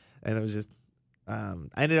something. And it was just, I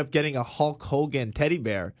ended up getting a Hulk Hogan teddy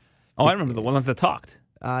bear. Oh, I remember the ones that talked.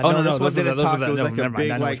 No, this one didn't talk. It was no, like a never mind.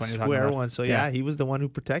 big, I know like, which one you're talking square about. one. So, yeah, he was the one who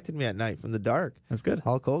protected me at night from the dark. That's good.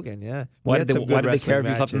 Hulk Hogan, yeah. Why We did had they, some good why did they wrestling care if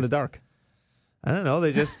you slept in the matches. dark? I don't know.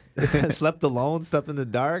 They just slept alone, slept in the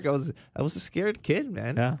dark. I was a scared kid,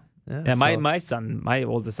 man. Yeah. Yeah, My so- my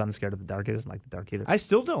oldest son's scared of the dark. He doesn't like the dark either. I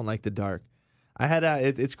still don't like the dark. I had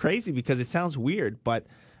it's crazy because it sounds weird, but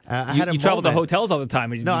I had a you travel to moment. hotels all the time.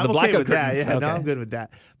 No, the I'm okay blackout with that. curtains. Yeah, no, Okay. I'm good with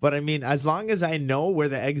that. But I mean, as long as I know where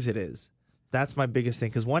the exit is, that's my biggest thing.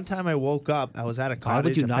 Because one time I woke up, I was at a cottage. Why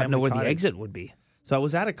would you a not family know where the cottage. exit would be? So I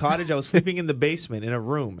was at a cottage. I was sleeping in the basement in a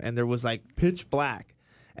room, and there was like pitch black.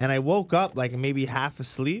 And I woke up like maybe half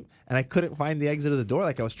asleep, and I couldn't find the exit of the door.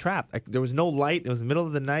 Like I was trapped. Like, there was no light. It was the middle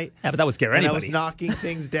of the night. Yeah, but that would scare And I anybody. was knocking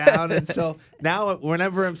things down. And so now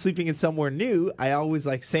whenever I'm sleeping in somewhere new, I always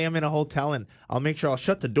like say I'm in a hotel, and I'll make sure I'll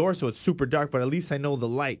shut the door so it's super dark, but at least I know the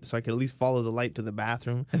light, so I can at least follow the light to the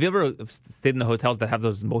bathroom. Have you ever stayed in the hotels that have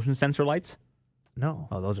those motion sensor lights? No.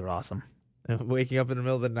 Oh, those are awesome. Waking up in the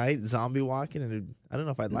middle of the night, zombie walking, and I don't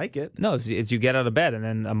know if I'd like it. No, it's you get out of bed and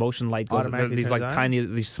then a motion light goes. Automatically These like turns on? tiny,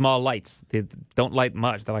 these small lights. They don't light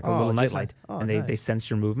much. They're like a Oh, little just night light, like- oh, and they nice. sense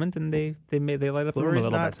your movement and they light up the room a Lori's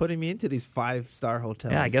little not bit. putting me into these 5-star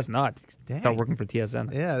hotels. Yeah, I guess not. Start Dang. working for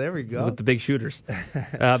TSN. Yeah, there we go. With the big shooters.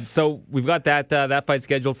 So we've got that fight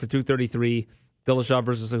scheduled for 2:33. Dillashaw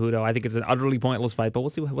versus Cejudo. I think it's an utterly pointless fight, but we'll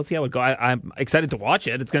see how it goes. I'm excited to watch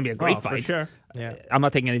it. It's going to be a great fight. For sure. Yeah. I'm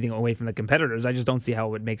not taking anything away from the competitors. I just don't see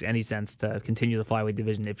how it makes any sense to continue the flyweight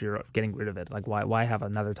division if you're getting rid of it. Like, why have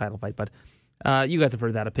another title fight? But you guys have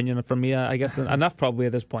heard that opinion from me. I guess enough probably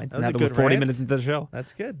at this point. That was Now a that we're good 40 rant. minutes into the show.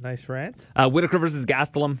 That's good. Nice rant. Whitaker versus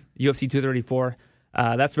Gastelum, UFC 234.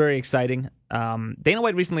 That's very exciting. Dana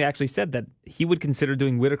White recently actually said that he would consider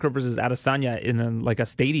doing Whitaker versus Adesanya in like a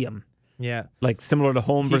stadium, Yeah. like similar to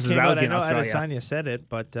home He versus came out, Rousey I in know Australia. Adesanya said it,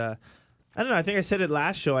 but I don't know. I think I said it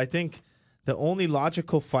last show. I think the only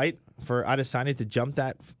logical fight for Adesanya to jump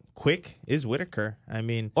that quick is Whitaker. I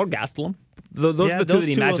mean, Or Gastelum. Those yeah, are the two those that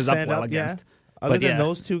he will matches up stand well against. Yeah. Other But than yeah.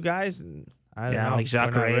 those two guys, I don't Yeah, know. like They're not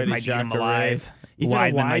Jacare ready. might beat him Jacare. alive. Even Weidman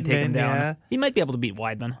a might take him Weidman, down. yeah. He might be able to beat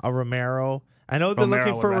Weidman. A Romero. I know they're Romero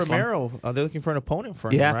looking for would wrestle him. Romero. They're looking for an opponent for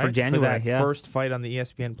him, Yeah, right? for January, that yeah. first fight on the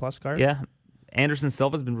ESPN Plus card. Yeah. Anderson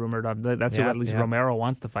Silva's been rumored of. That's who Yeah, at least yeah. Romero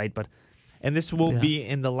wants to fight, but And this will Yeah. be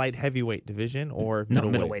in the light heavyweight division or no,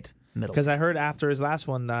 middleweight. middleweight. Because I heard after his last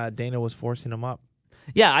one, Dana was forcing him up.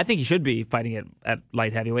 Yeah, I think he should be fighting it at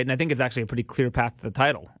light heavyweight, and I think it's actually a pretty clear path to the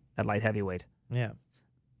title at light heavyweight. Yeah.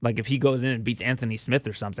 Like if he goes in and beats Anthony Smith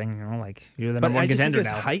or something, like you're the But number I one just think contender his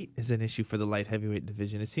now. height is an issue for the light heavyweight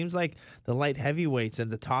division. It seems like the light heavyweights at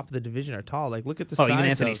the top of the division are tall. Like, look at the Oh, size even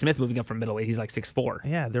Anthony of- Smith moving up from middleweight, he's like 6'4".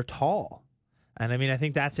 Yeah, they're tall. And I mean, I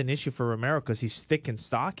think that's an issue for Romero because he's thick and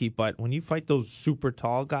stocky. But when you fight those super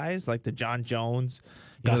tall guys like the John Jones,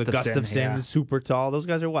 the Gustafsson, yeah. the super tall, those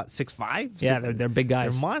guys are what, 6'5"? Yeah, they're big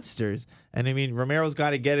guys. They're monsters. And I mean, Romero's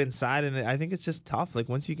got to get inside, and I think it's just tough. Like,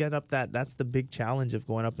 once you get up that's the big challenge of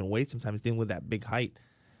going up in weight sometimes, dealing with that big height.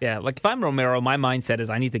 Yeah, like if I'm Romero, my mindset is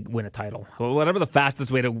I need to win a title. Whatever the fastest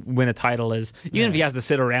way to win a title is, even if he has to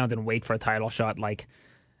sit around and wait for a title shot, like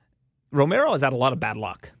Romero has had a lot of bad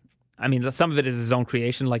luck. I mean, some of it is his own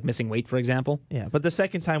creation, like missing weight, for example. Yeah, but the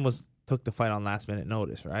second time took the fight on last minute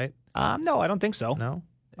notice, right? No, I don't think so. No?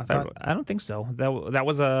 I don't think so. That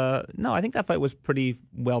was no. I think that fight was pretty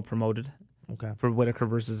well promoted Okay. for Whitaker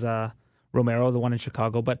versus Romero, the one in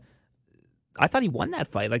Chicago. But I thought he won that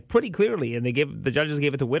fight like pretty clearly, and the judges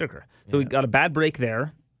gave it to Whitaker. So he got a bad break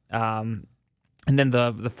there. And then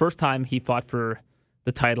the first time he fought for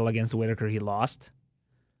the title against Whitaker, he lost.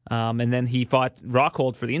 And then he fought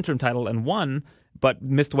Rockhold for the interim title and won. but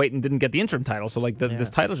missed weight and didn't get the interim title. So like this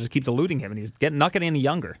title just keeps eluding him, and he's not getting any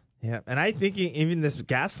younger. Yeah, and I think even this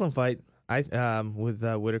Gastelum fight, with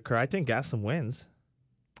Whitaker, I think Gastelum wins.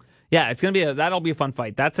 Yeah, it's gonna be that'll be a fun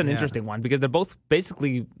fight. That's an interesting one because they're both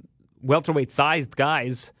basically welterweight sized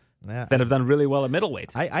guys that have done really well at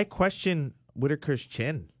middleweight. I question Whitaker's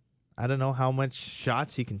chin. I don't know how much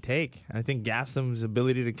shots he can take. I think Gastelum's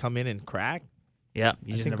ability to come in and crack. Yeah,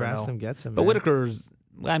 you just think never Gastelum know. Gets him. But man. Whitaker's,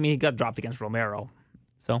 he got dropped against Romero,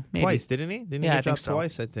 so maybe Twice, didn't he? Didn't he I get think dropped so.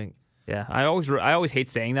 twice? I think. Yeah, I always hate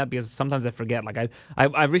saying that because sometimes I forget. Like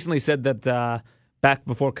I recently said that back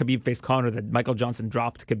before Khabib faced Conor that Michael Johnson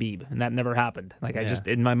dropped Khabib, and that never happened. Like I just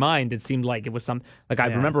in my mind it seemed like it was some I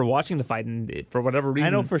remember watching the fight and for whatever reason I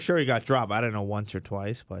know for sure he got dropped. I don't know once or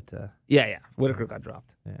twice, but Whitaker got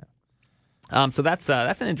dropped. Yeah. So that's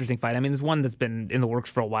an interesting fight. I mean, it's one that's been in the works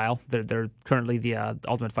for a while. They're currently the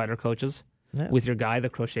Ultimate Fighter coaches with your guy, the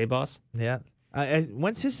Crochet boss. Yeah.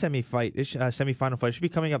 When's his semifinal fight? It should be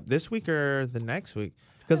coming up this week or the next week?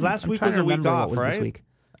 Because last week was a week off, right? This week.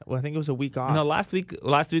 Well, I think it was a week off. No, last week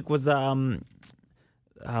was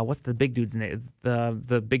what's the big dude's name?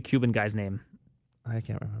 The big Cuban guy's name. I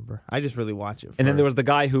can't remember. I just really watch it. And then there was the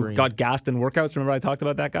guy who got gassed in workouts. Remember I talked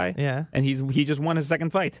about that guy? Yeah. And he just won his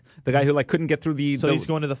second fight. The guy who couldn't get through So he's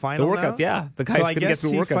going to the final the workouts. now? Yeah, the guy who couldn't get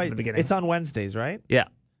through workouts at the beginning. It's on Wednesdays, right? Yeah.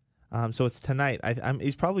 So it's tonight.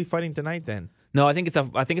 He's probably fighting tonight then. No, I think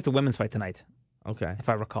it's a women's fight tonight. Okay. If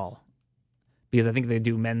I recall, because I think they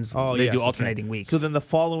do men's. They do alternating weeks. So then the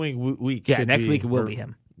following week. Yeah, next week it will be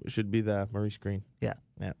him. Should be the Maurice Green. Yeah.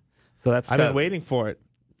 Yeah. So that's. I've been waiting for it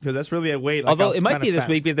because that's really a wait. Although it might be this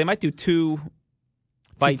week because they might do two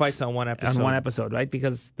fights on one episode. On one episode, right?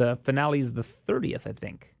 Because the finale is the 30th, I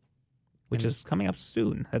think, which is coming up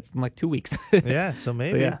soon. That's in like 2 weeks. Yeah. So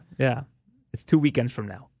maybe. So yeah. It's 2 weekends from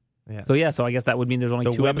now. Yes. So I guess that would mean there's only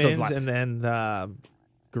the two episodes left. and then the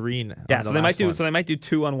Green. Yeah, so they might do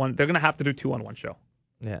two on one. They're going to have to do two on one show.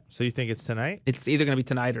 Yeah. So you think it's tonight? It's either going to be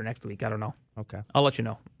tonight or next week. I don't know. Okay. I'll let you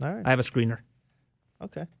know. All right. I have a screener.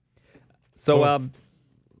 Okay. So Cool.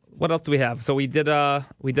 what else do we have? So we did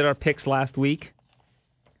our picks last week.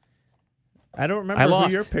 I don't remember I lost.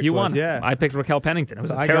 who your pick you was. won. Yeah. I picked Raquel Pennington. It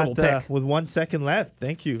was So a terrible pick. with 1 second left.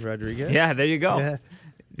 Thank you, Rodriguez. Yeah, there you go. Yeah.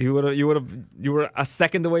 You were a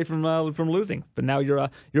second away from losing, but now you're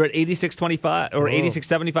at 86.25 or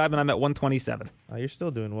 86.75, and I'm at 127. Oh, you're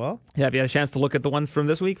still doing well. Yeah, have you had a chance to look at the ones from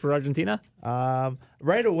this week for Argentina?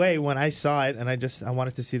 Right away when I saw it, and I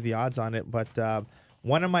wanted to see the odds on it, but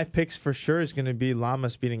one of my picks for sure is going to be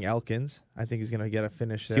Lamas beating Elkins. I think he's going to get a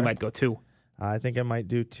finish there. You might go two. I think I might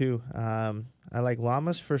do too. I like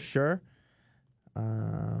Lamas for sure.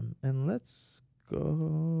 And let's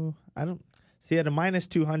go. I don't see at a minus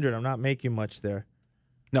 200. I'm not making much there.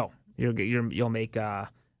 No, you'll make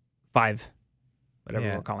five, whatever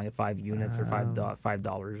Yeah. we're calling it, 5 units or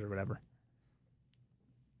 $5 or whatever.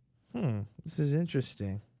 This is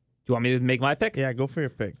interesting. Do you want me to make my pick? Yeah, go for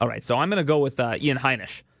your pick. All right, so I'm going to go with Ian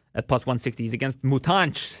Heinisch at plus 160. He's against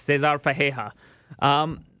Mutanch Cesar Fajeja.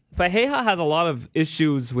 Fajeja has a lot of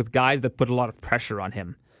issues with guys that put a lot of pressure on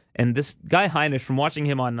him. And this guy Heinisch, from watching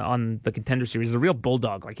him on the Contender Series, is a real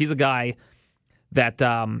bulldog. Like, he's a guy that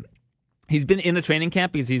he's been in a training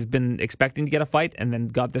camp because he's been expecting to get a fight and then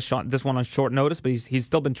got this one on short notice, but he's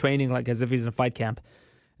still been training like as if he's in a fight camp.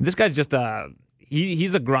 And this guy's just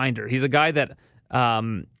he's a grinder. He's a guy that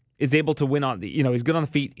is able to win on he's good on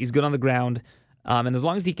the feet, he's good on the ground. And as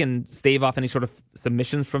long as he can stave off any sort of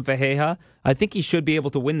submissions from Fajeja, I think he should be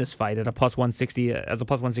able to win this fight at a plus 160 as a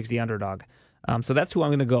plus 160 underdog. So that's who I'm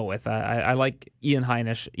going to go with. I like Ian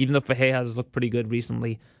Heinisch, even though Fajeja has looked pretty good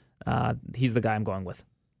recently. He's the guy I'm going with.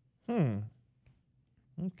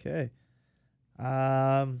 Okay.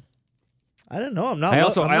 I don't know. I'm not. I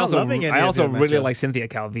also loving any I also of your really matchups. like Cynthia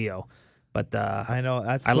Calvillo, but I know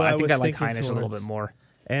that's. I think was I like thinking Heinisch a little towards. bit more.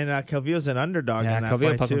 And Calvillo's an underdog Yeah, in that Calvillo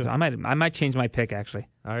fight plus too. I might change my pick actually.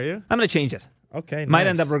 Are you? I'm going to change it. Okay. Might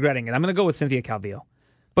nice. end up regretting it. I'm going to go with Cynthia Calvillo.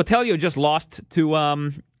 Botelho just lost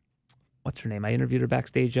to what's her name? I interviewed her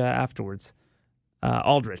backstage afterwards.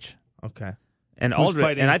 Aldrich. Okay. And Who's Aldrich,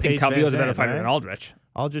 fighting and I think Paige Calvillo's a Van better Zandt, fighter right? than Aldrich.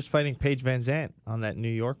 Aldrich fighting Paige Van Zandt on that New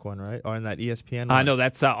York one, right? Or in that ESPN one? I know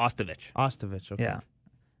that's Ostovich. Ostovich. Okay. Yeah.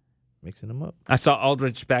 Mixing them up. I saw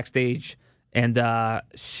Aldrich backstage, and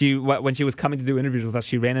when she was coming to do interviews with us,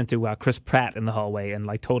 she ran into Chris Pratt in the hallway and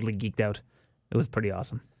like totally geeked out. It was pretty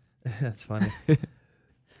awesome. That's funny.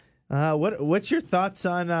 What's your thoughts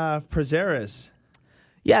on Prazeres?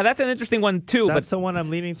 Yeah, that's an interesting one too. That's but the one I'm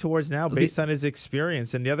leaning towards now, based on his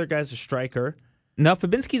experience. And the other guy's a striker. no,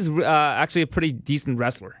 Fabinski's actually a pretty decent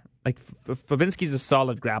wrestler. Like Fabinski's a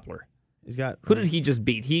solid grappler. He's got Who did he just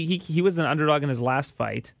beat? He was an underdog in his last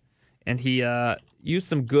fight, and he used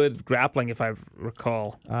some good grappling, if I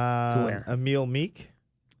recall. To win. Emil Meek.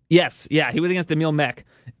 Yes, yeah, he was against Emil Mech,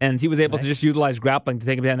 and he was able to just utilize grappling to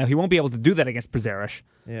take him down. Now, he won't be able to do that against Przerich,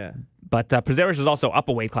 Yeah. but Przerich is also up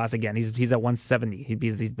a weight class again. He's at 170.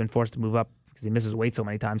 He's been forced to move up because he misses weight so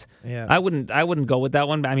many times. Yeah. I wouldn't go with that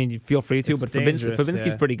one. I mean, you feel free to, It's but dangerous, Fabinski's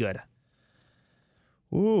yeah. pretty good.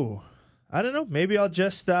 Ooh. I don't know. Maybe I'll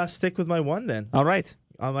just stick with my one then. All right.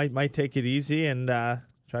 I might take it easy and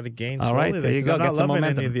try to gain All slowly. right, there you 'cause go. I'm not Get some loving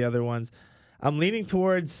momentum. any of the other ones. I'm leaning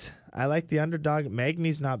towards. I like the underdog.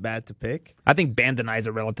 Magny's not bad to pick. I think Bandonai is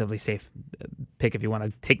a relatively safe pick if you want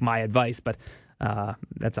to take my advice, but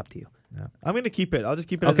that's up to you. No. I'm going to keep it. I'll just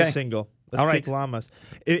keep it as Okay. a single. Let's All take right. Lamas.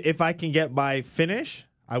 If I can get by finish,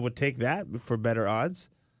 I would take that for better odds.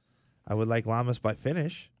 I would like Lamas by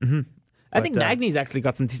finish. I think But, Magny's actually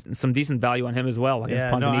got some decent value on him as well against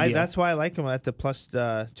Yeah, no, Ponzinibbio. that's why I like him at the plus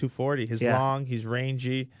 240. He's Yeah. long, he's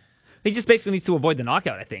rangy. He just basically needs to avoid the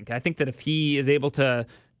knockout, I think. I think that if he is able to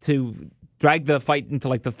drag the fight into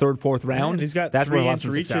like the third, fourth round, And he's got that's where he'll have 3-inch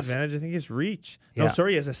some reach success. advantage. I think his reach. Yeah. No,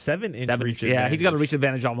 sorry, he has a 7-inch reach Yeah, advantage. he's got a reach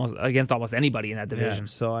advantage against almost anybody in that division. Yeah,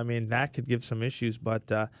 so, I mean, that could give some issues. But,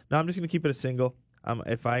 no, I'm just going to keep it a single.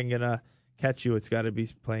 If I'm going to catch you, it's got to be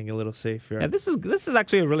playing a little safe here. Yeah, this is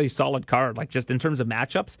actually a really solid card. Like just in terms of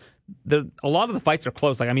matchups, a lot of the fights are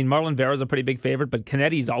close. Like I mean, Marlon Vera's a pretty big favorite, but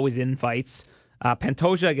Canetti's always in fights.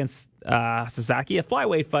 Pantoja against Sasaki, a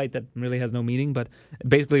flyweight fight that really has no meaning, but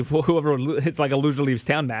basically whoever it's like a loser leaves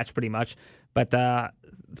town match pretty much. But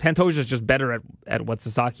Pantoja's just better at what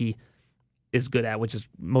Sasaki is good at, which is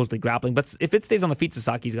mostly grappling. But if it stays on the feet,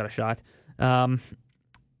 Sasaki's got a shot.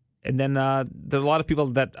 And then there are a lot of people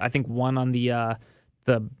that I think won on the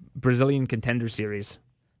Brazilian Contender Series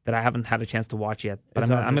that I haven't had a chance to watch yet. But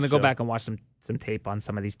It's on I'm going to this go show. back and watch some tape on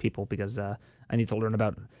some of these people because I need to learn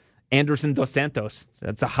about Anderson dos Santos.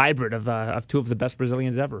 It's a hybrid of two of the best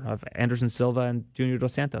Brazilians ever, of Anderson Silva and Junior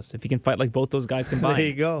dos Santos. If he can fight like both those guys combined, There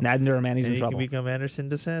you go. Nadner Armani's and in he trouble. can become Anderson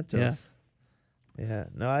dos Santos. Yeah.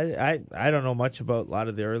 No, I don't know much about a lot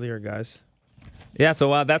of the earlier guys. Yeah,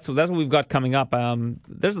 so that's what we've got coming up. There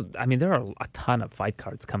are a ton of fight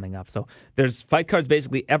cards coming up. So there's fight cards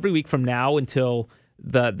basically every week from now until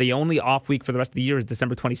the only off week for the rest of the year is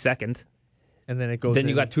December 22nd. And then it goes. Then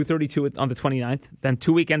you got 232 on the 29th, then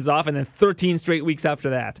 2 weekends off, and then 13 straight weeks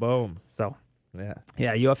after that. boom. So Yeah.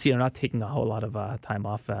 yeah, UFC are not taking a whole lot of time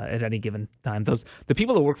off at any given time. The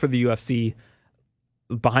people that work for the UFC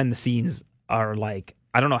behind the scenes are like,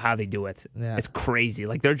 I don't know how they do it. Yeah. It's crazy.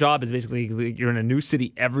 Like their job is basically you're in a new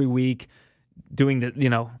city every week, doing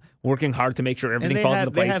working hard to make sure everything falls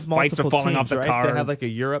into They place. have Fights are multiple falling teams, off the right? cards. They have like a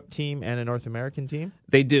Europe team and a North American team.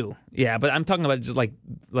 They do, yeah. But I'm talking about just like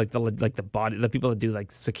the people that do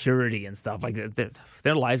like security and stuff. Like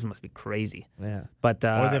their lives must be crazy. Yeah. But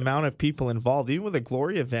Or the amount of people involved, even with a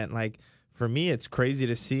Glory event, like for me, it's crazy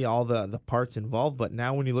to see all the parts involved. But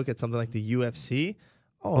now when you look at something like the UFC,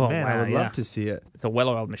 Oh, man, I wow, would yeah. love to see it. it's a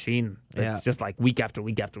well-oiled machine. Yeah. It's just like week after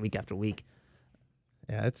week after week after week.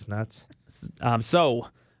 Yeah, it's nuts. So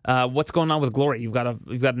what's going on with Glory? You've got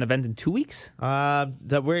an event in 2 weeks.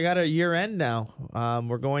 That we got a year end now.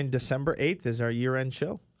 We're going December 8th is our year end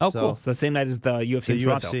show. Oh, So, cool. So the same night as the UFC The in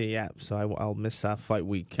Toronto. UFC, yeah. So I'll miss fight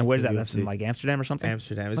week. And where's for that? That's in UFC. like Amsterdam or something?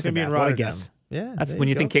 Amsterdam. It's Look going to at be in that. What a Rotterdam. guess. Yeah. That's there when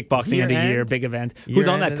you go. think kickboxing end of year, end, big event. Who's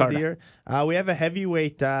on that year-end, end of card? the year. We have a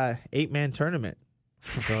heavyweight 8-man tournament.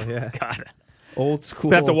 So yeah, God, old school.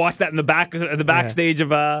 we have to watch that in the backstage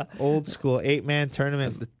of Old school 8-man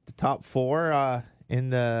tournament. The top 4 in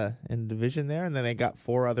the division there, and then they got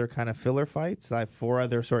 4 other kind of filler fights. I have 4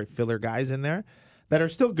 other filler guys in there that are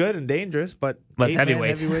still good and dangerous, but But 8-man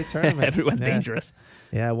heavyweight tournament. Everyone's Yeah. dangerous.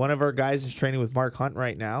 Yeah, one of our guys is training with Mark Hunt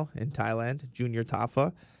right now in Thailand, Junior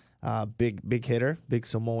Tafa. Big hitter, big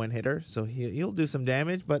Samoan hitter. So he'll do some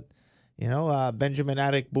damage, but Benjamin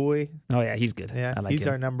Adekbui, Oh yeah, he's good. yeah, I like he's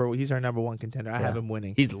him. our number 1 contender. I have him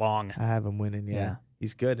winning. He's long. I have him winning. Yeah. Yeah.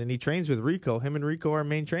 He's good, and he trains with Rico. Him and Rico are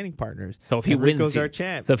main training partners. So if he And wins, Rico's our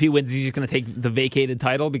champ. So if he wins, he's just going to take the vacated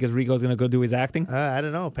title because Rico's going to go do his acting. I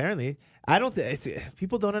don't know. Apparently, I don't.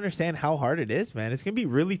 People don't understand how hard it is, man. It's gonna be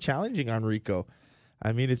really challenging on Rico.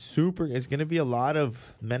 I mean, it's gonna be a lot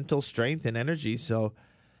of mental strength and energy. So,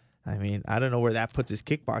 I mean, I don't know where that puts his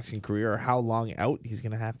kickboxing career or how long out he's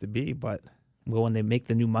gonna have to be. But Well, when they make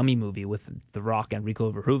the new Mummy movie with The Rock and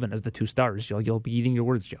Rico Verhoeven as the 2 stars, you'll be eating your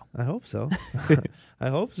words, Joe. I hope so. I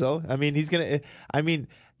hope so. I mean,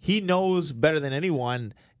 he knows better than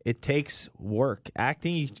anyone. It takes work.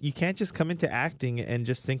 Acting, you can't just come into acting and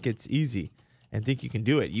just think it's easy. and think you can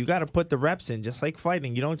do it. You got to put the reps in, just like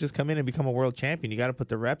fighting. You don't just come in and become a world champion. You got to put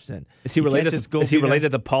the reps in. Is he related? Is he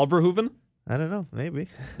related to Paul Verhoeven? I don't know. Maybe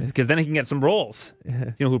because then he can get some roles.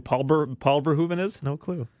 You know who Paul Verhoeven is? No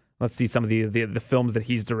clue. Let's see some of the films that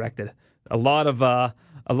he's directed. A lot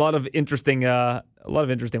of interesting ones.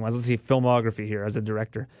 Let's see filmography here as a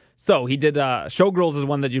director. So he did Showgirls is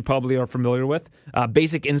one that you probably are familiar with.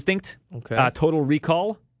 Basic Instinct. Okay. Total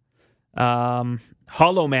Recall.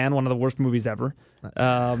 Hollow Man, one of the worst movies ever.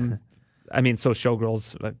 I mean, so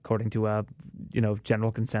Showgirls, according to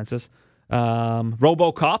general consensus.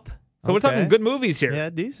 RoboCop. So we're talking good movies here. Yeah,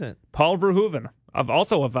 decent. Paul Verhoeven,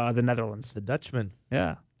 also of the Netherlands. The Dutchman.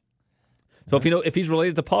 Yeah. So if he's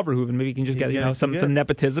related to Paul Verhoeven, maybe he can just get some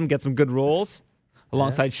nepotism, get some good roles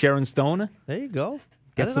alongside Sharon Stone. There you go.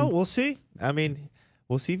 I don't know. We'll see. I mean,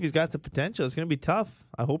 we'll see if he's got the potential. It's going to be tough.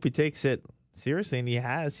 I hope he takes it seriously, and he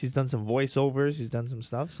has. He's done some voiceovers. He's done some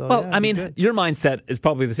stuff. So, well, I mean, your mindset is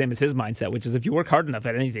probably the same as his mindset, which is if you work hard enough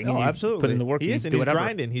at anything, and you absolutely put in the work, he is, and do he's whatever.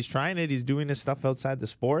 grinding. He's trying it. He's doing his stuff outside the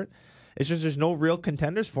sport. It's just there's no real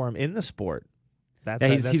contenders for him in the sport.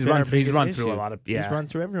 He's run through a lot of. Yeah. He's run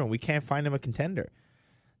through everyone. We can't find him a contender.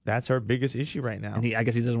 That's our biggest issue right now. And I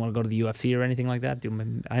guess he doesn't want to go to the UFC or anything like that.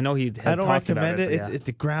 I know he. I don't recommend it.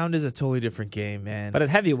 The ground is a totally different game, man. But at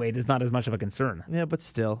heavyweight, it's not as much of a concern. Yeah, but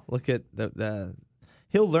still, look at the.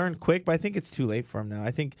 He'll learn quick, but I think it's too late for him now.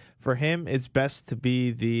 I think for him, it's best to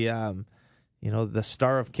be the, the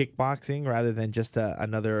star of kickboxing rather than just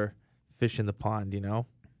another fish in the pond.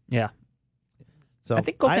 Yeah. So I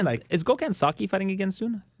think is Gokhan Saki fighting again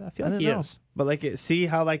soon? I feel like he is. But see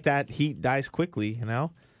how that heat dies quickly,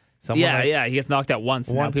 He gets knocked out once.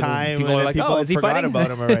 One time, people are like, people is he forgot fighting?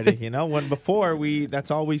 about him already. When before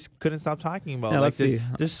that's all we couldn't stop talking about. Yeah,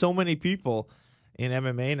 there's so many people in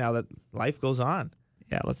MMA now that life goes on.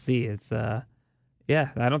 Yeah, let's see. It's I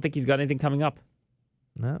don't think he's got anything coming up.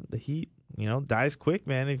 No, the heat, dies quick,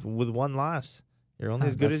 man. With one loss, you're only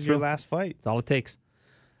as good as your last fight. That's all it takes.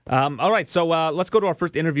 All right, so let's go to our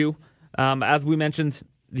first interview. As we mentioned,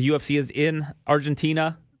 the UFC is in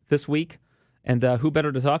Argentina this week, and who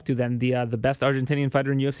better to talk to than the best Argentinian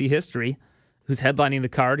fighter in UFC history, who's headlining the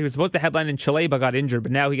card. He was supposed to headline in Chile but got injured,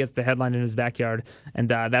 but now he gets to headline in his backyard, and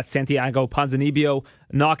that's Santiago Ponzinibbio,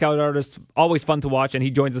 knockout artist, always fun to watch, and he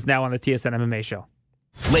joins us now on the TSN MMA show.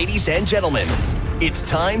 Ladies and gentlemen, it's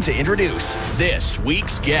time to introduce this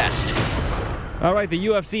week's guest. All right, the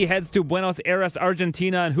UFC heads to Buenos Aires,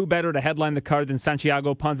 Argentina, and who better to headline the card than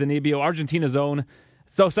Santiago Ponzinibbio, Argentina's own.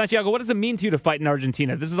 So, Santiago, what does it mean to you to fight in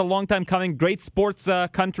Argentina? This is a long time coming, great sports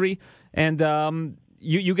country, and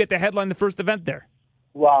you get to headline the first event there.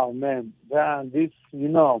 Wow, man. This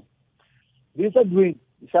is a dream.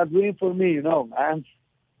 It's a dream for me, I'm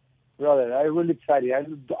really excited.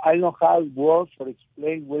 I don't have words for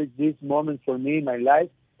explain what is this moment for me in my life.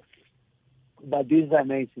 But this is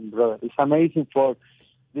amazing, brother. It's amazing for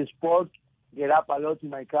the sport. Get up a lot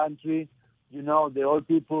in my country. The old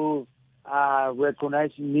people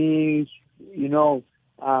recognizing me.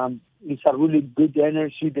 It's a really good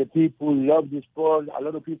energy. The people love the sport. A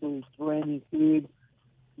lot of people is training it.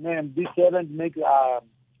 Man, this event makes a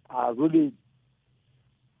really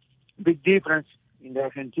big difference in the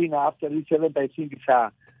Argentina. After this event, I think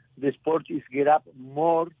the sport is get up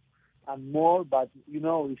more and more. But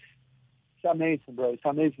it's amazing, bro. It's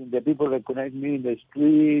amazing. The people recognize me in the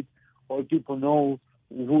street. All people know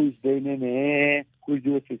who is the MMA, who is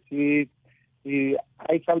UFC.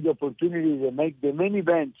 I have the opportunity to make the main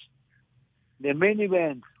event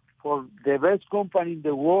for the best company in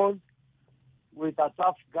the world with a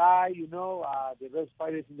tough guy, the best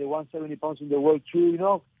fighters in the 170 pounds in the world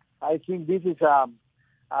too, I think this is a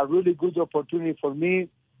really good opportunity for me.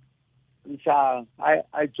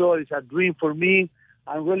 I told it's a dream for me.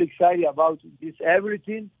 I'm really excited about this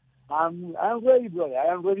everything. I'm ready, brother.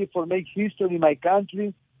 I am ready for make history in my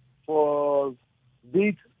country, for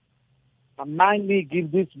beat me,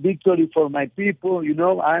 give this victory for my people.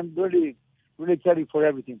 I'm really, really excited for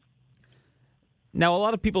everything. Now, a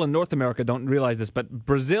lot of people in North America don't realize this, but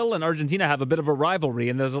Brazil and Argentina have a bit of a rivalry,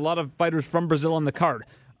 and there's a lot of fighters from Brazil on the card.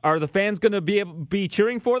 Are the fans going to be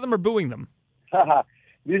cheering for them or booing them?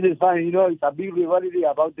 This is funny. It's a big rivalry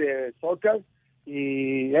about the soccer.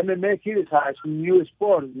 The MMA here is a new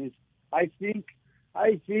sport. I think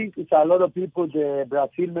it's a lot of people. The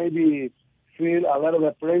Brazil maybe feel a lot of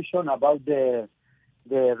oppression about the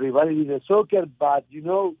rivalry, the soccer. But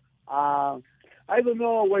I don't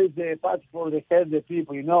know what is the path for the head of the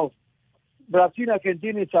people. Brazil and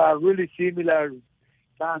Argentina is a really similar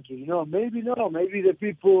country. Maybe the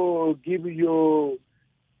people give you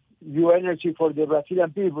energy for the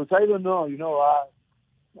Brazilian people. So I don't know.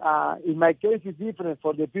 in my case, it's different.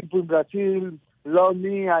 For the people in Brazil, love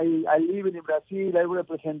me. I live in Brazil. I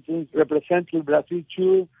represent Brazil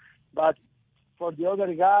too. But for the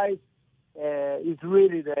other guys, it's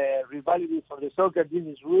really the rivalry for the soccer. This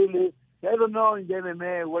is really, I don't know in the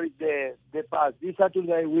MMA what is the past. This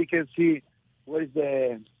Saturday we can see what is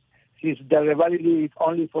is the rivalry is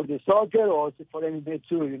only for the soccer or is it for MMA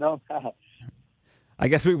too, you know? I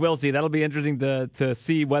guess we will see. That'll be interesting to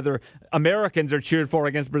see whether Americans are cheered for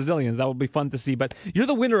against Brazilians. That will be fun to see. But you're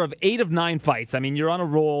the winner of 8 of 9 fights. I mean, you're on a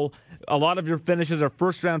roll. A lot of your finishes are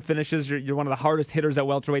first-round finishes. You're one of the hardest hitters at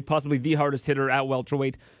welterweight, possibly the hardest hitter at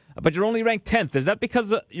welterweight. But you're only ranked 10th. Is that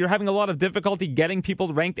because you're having a lot of difficulty getting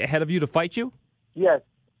people ranked ahead of you to fight you? Yes.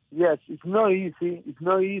 It's not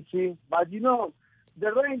easy. But, you know,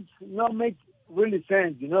 the ranks not make really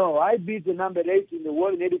sense, you know. I beat the number 8 in the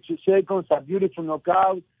world in 82 seconds, a beautiful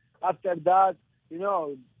knockout. After that, you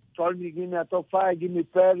know, told me, give me a top 5, give me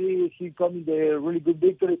Perry. He got me the really good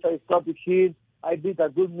victory. So I stopped him. I beat a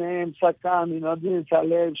good name, Sakam, you know, Dean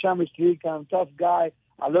Saleh, Shami Strickland, tough guy,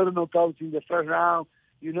 a lot of knockouts in the first round.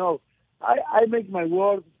 You know, I make my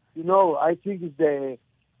word, you know, I think it's the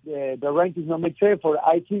rankings not make sense for.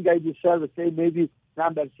 I think I deserve to say maybe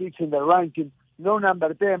number 6 in the ranking. No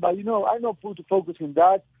number 10, but you know, I don't put focus in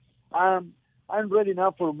that. I'm ready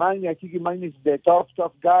now for Manny. I think Manny is the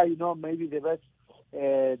tough guy, you know, maybe the best,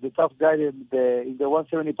 the tough guy in the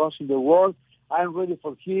 170 pounds in the world. I'm ready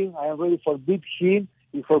for him. I am ready for beat him.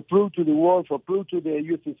 For prove to the world, for prove to the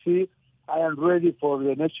UFC, I am ready for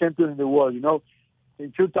the next champion in the world, you know.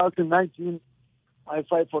 In 2019, I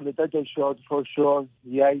fight for the title shot for sure.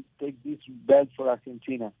 Yeah, I take this belt for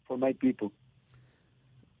Argentina, for my people.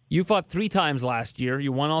 You fought 3 times last year.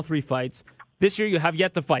 You won all 3 fights. This year you have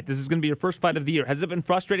yet to fight. This is going to be your first fight of the year. Has it been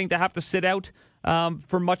frustrating to have to sit out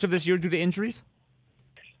for much of this year due to injuries?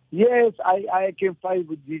 Yes, I can fight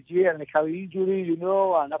with this year and I have injury, you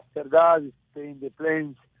know, and after that, stay in the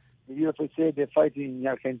planes. The UFC, they fight in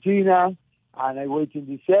Argentina, and I wait in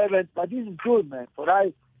the 7th. But this is good, man. For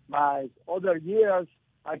my other years,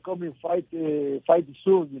 I come and fight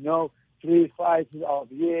soon, you know, 3 fights of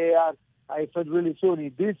the year. I felt really soon.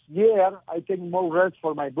 In this year, I take more rest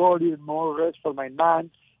for my body, more rest for my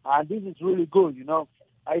mind, and this is really good, you know.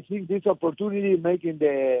 I think this opportunity making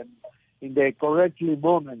in the correctly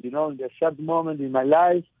moment, you know, in the sad moment in my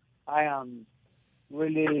life, I am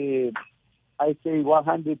really, I say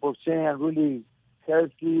 100% really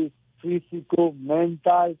healthy, physical,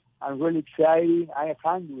 mental, and really excited. I am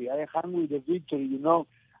hungry the victory, you know.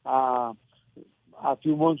 A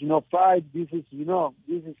few months, you know, fight. This is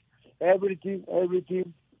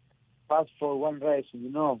everything passed for one race, you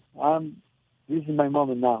know. This is my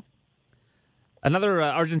moment now. Another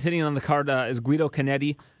Argentinian on the card is Guido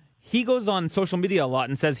Canetti. He goes on social media a lot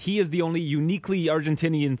and says he is the only uniquely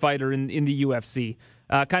Argentinian fighter in the UFC.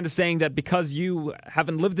 Kind of saying that because you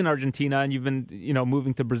haven't lived in Argentina and you've been, you know,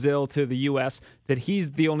 moving to Brazil, to the U.S., that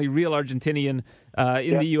he's the only real Argentinian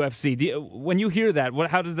in the UFC. When you hear that,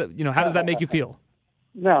 how does that make you feel?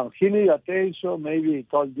 No, he needs attention. Maybe he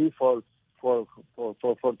told you for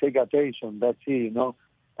take attention. That's it. You know,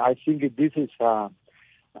 I think this is not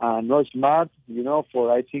smart. You know,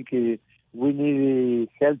 I think we need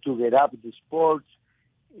help to get up the sports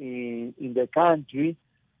in the country.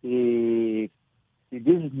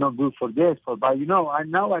 This is not good for this. But you know,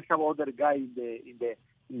 now I have other guy in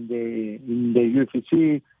the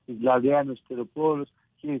UFC. Gladiano Steropoulos.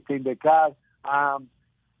 He is in the car.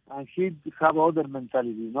 And he have other mentality,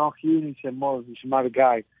 you know. He is a more smart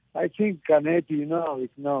guy. I think Canetti, you know,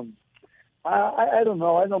 it's not. I don't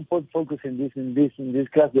know. I don't put focus in this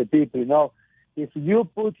class of people, you know. If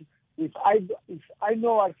I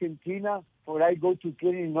know Argentina, for I go to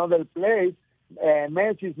play in another place.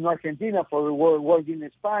 Messi is not Argentina for work in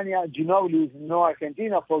Spain. Ginobili is no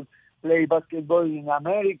Argentina for play basketball in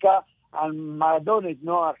America, and Maradona is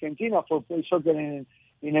no Argentina for play soccer in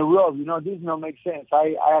Europe. You know, this don't make sense.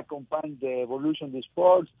 I accompany the evolution of the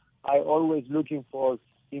sports. I always looking for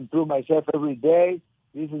improve myself every day.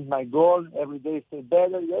 This is my goal. Every day stay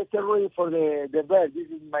better. I stay ready for the best. This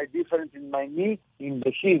is my difference in my knee, in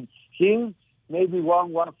the him. Him, maybe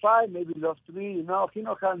 115, maybe lost 3. You know, he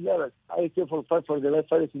no have levels. I stay for fight for the best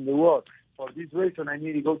fighters in the world. For this reason, I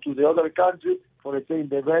need to go to the other country for attain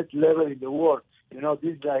the best level in the world. You know,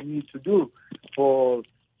 this is what I need to do for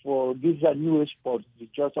this is a new sport.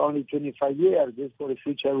 It's just only 25 years. This sport is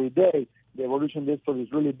future every day. The evolution of this sport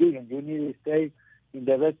is really big, and you need to stay in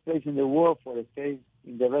the best place in the world for stay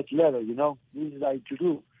in the best level. You know, this is what I to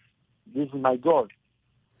do. This is my goal.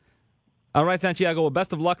 All right, Santiago, well,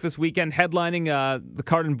 best of luck this weekend headlining the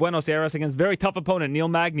card in Buenos Aires against very tough opponent, Neil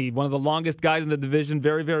Magny, one of the longest guys in the division,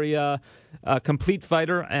 very, very complete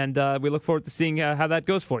fighter, and we look forward to seeing how that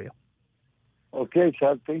goes for you. Okay,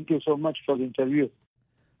 sir. Thank you so much for the interview.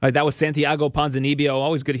 All right, that was Santiago Ponzinibbio.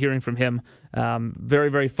 Always good hearing from him. Very,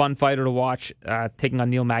 very fun fighter to watch, taking on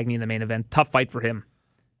Neil Magny in the main event. Tough fight for him.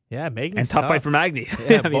 Yeah, Magny's and tough fight for Magny.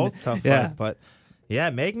 Yeah, both tough fight. But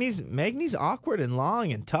yeah, Magny's awkward and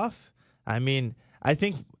long and tough. I mean, I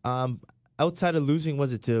think outside of losing,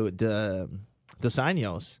 was it to Dos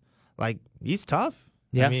Anjos? Like, he's tough.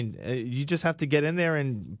 Yeah. I mean, you just have to get in there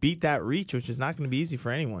and beat that reach, which is not going to be easy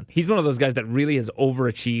for anyone. He's one of those guys that really has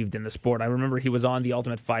overachieved in the sport. I remember he was on The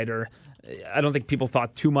Ultimate Fighter. I don't think people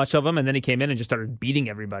thought too much of him, and then he came in and just started beating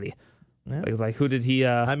everybody. Yeah. Like, who did he...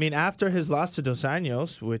 I mean, after his loss to Dos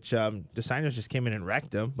Anjos, which Dos Anjos just came in and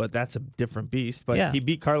wrecked him, but that's a different beast. But he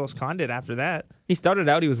beat Carlos Condit after that. He started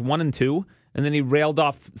out, he was 1-2, and then he railed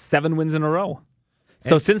off 7 wins in a row.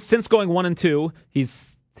 So since going 1-2,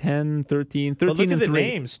 he's 10, 13, 13 look and at 3. The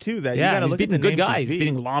names, too. That you yeah, gotta he's look beating at the good guys. He's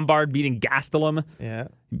beating Lombard, beating Gastelum. Yeah.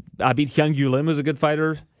 Beat Hyun Gyu Lim, who's a good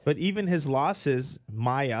fighter. But even his losses,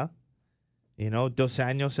 Maya... Dos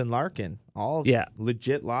Anjos and Larkin, all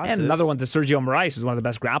legit losses. And another one to Sergio Moraes, who's one of the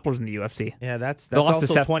best grapplers in the UFC. Yeah, that's also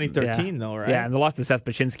 2013, though, right? Yeah, and the loss to Seth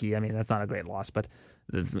Baczynski, I mean, that's not a great loss, but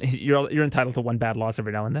you're entitled to one bad loss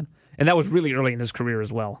every now and then. And that was really early in his career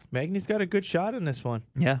as well. Magny's got a good shot in this one.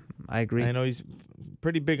 Yeah, I agree. I know he's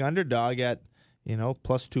pretty big underdog at,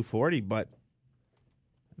 plus 240, but...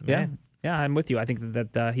 Man. Yeah, I'm with you. I think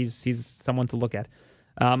that he's someone to look at.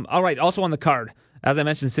 All right, also on the card, as I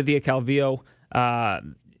mentioned, Cynthia Calvillo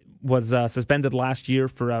was suspended last year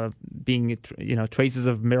for being, traces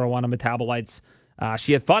of marijuana metabolites.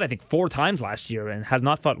 She had fought, I think, 4 times last year and has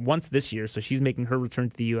not fought once this year, so she's making her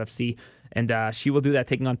return to the UFC. And she will do that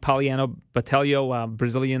taking on Pauliano Botelho,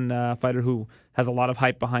 Brazilian fighter who has a lot of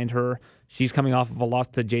hype behind her. She's coming off of a loss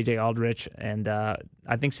to J.J. Aldrich, and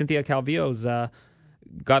I think Cynthia Calvillo's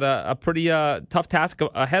got a pretty tough task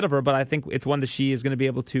ahead of her, but I think it's one that she is going to be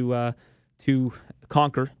able to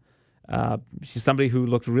conquer. She's somebody who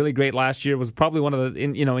looked really great last year, was probably one of the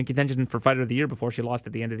in contention for Fighter of the Year before she lost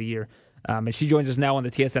at the end of the year. And she joins us now on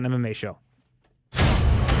the TSN MMA show.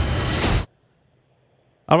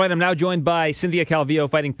 All right, I'm now joined by Cynthia Calvillo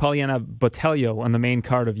fighting Pauliana Botelho on the main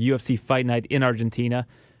card of UFC Fight Night in Argentina.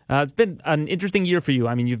 It's been an interesting year for you.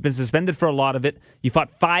 I mean, you've been suspended for a lot of it. You fought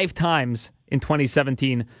 5 times in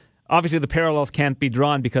 2017. Obviously, the parallels can't be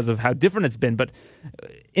drawn because of how different it's been. But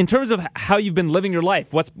in terms of how you've been living your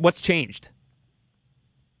life, what's changed?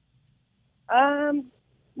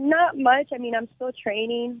 Not much. I mean, I'm still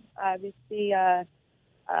training. Obviously,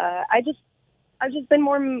 I've just been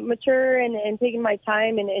more mature and taking my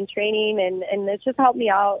time and training, and it's just helped me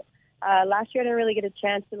out. Last year, I didn't really get a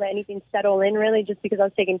chance to let anything settle in, really, just because I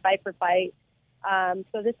was taking fight for fight.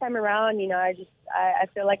 So this time around, I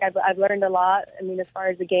feel like I've learned a lot. I mean, as far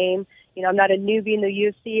as the game, I'm not a newbie in the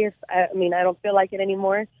UFC. I don't feel like it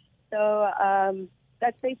anymore. So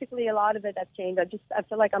that's basically a lot of it that's changed. I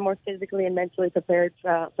feel like I'm more physically and mentally prepared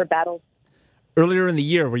for battles. Earlier in the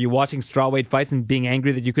year, were you watching strawweight fights and being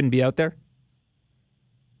angry that you couldn't be out there?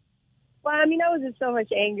 Well, I wasn't so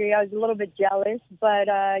much angry. I was a little bit jealous, but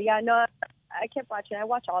I kept watching. I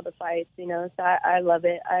watch all the fights, so I love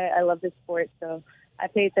it. I love this sport, so I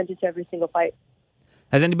pay attention to every single fight.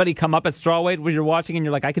 Has anybody come up at strawweight where you're watching and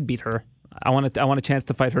you're like, I could beat her. I want a chance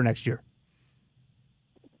to fight her next year?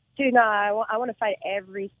 Dude, no, I want to fight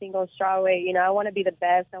every single strawweight. I want to be the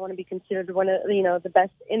best. I want to be considered one of the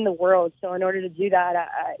best in the world. So in order to do that,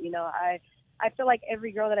 I feel like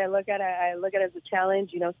every girl that I look at as a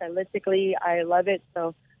challenge. Stylistically, I love it.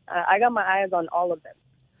 So I got my eyes on all of them.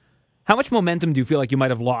 How much momentum do you feel like you might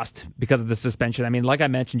have lost because of the suspension? I mean, like I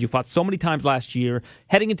mentioned, you fought so many times last year.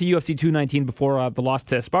 Heading into UFC 219 before the loss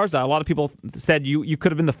to Esparza, a lot of people said you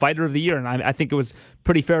could have been the fighter of the year, and I think it was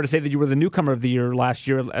pretty fair to say that you were the newcomer of the year last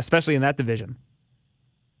year, especially in that division.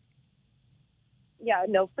 Yeah,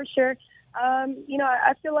 no, for sure.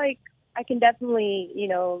 I feel like I can definitely,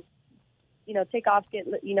 take off,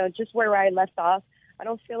 just where I left off. I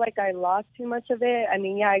don't feel like I lost too much of it. I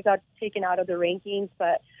mean, I got taken out of the rankings,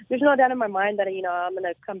 but there's no doubt in my mind that, I'm going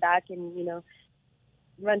to come back and,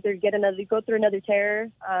 go through another tear.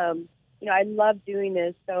 I love doing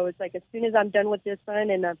this. So it's like as soon as I'm done with this one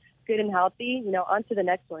and I'm good and healthy, on to the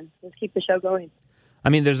next one. Let's keep the show going. I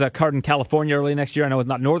mean, there's a card in California early next year. I know it's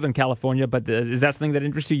not Northern California, but is that something that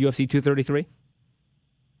interests you, UFC 233?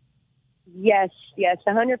 Yes,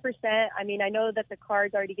 100%. I mean, I know that the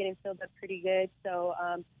card's already getting filled up pretty good, so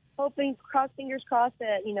hoping, fingers crossed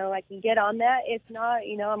that, I can get on that. If not,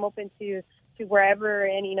 I'm open to wherever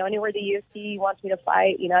and, anywhere the UFC wants me to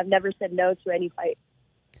fight. I've never said no to any fight.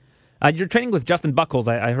 You're training with Justin Buchholz.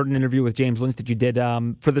 I heard an interview with James Lynch that you did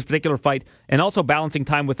for this particular fight, and also balancing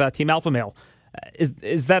time with Team Alpha Male.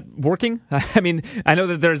 Is that working? I mean, I know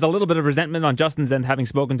that there's a little bit of resentment on Justin's end, having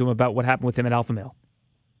spoken to him about what happened with him at Alpha Male.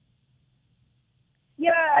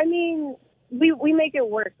 Yeah, I mean, we make it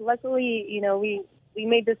work. Luckily, we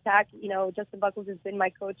made this tack. Justin Buchholz has been my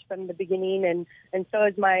coach from the beginning, and so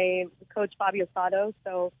is my coach Fabio Sato.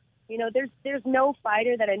 So, there's no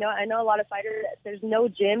fighter that I know a lot of fighters. There's no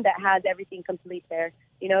gym that has everything complete there.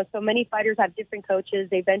 So many fighters have different coaches.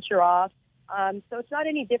 They venture off. So it's not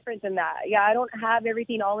any different than that. Yeah, I don't have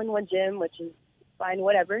everything all in one gym, which is fine,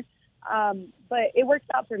 whatever. But it works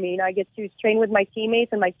out for me. I get to train with my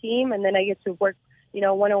teammates and my team, and then I get to work,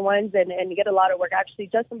 one-on-ones and get a lot of work. Actually,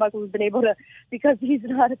 Justin Buchholz has been able to, because he's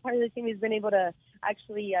not a part of the team, he's been able to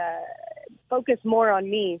actually focus more on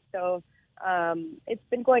me. So it's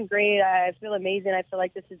been going great. I feel amazing. I feel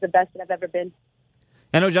like this is the best that I've ever been.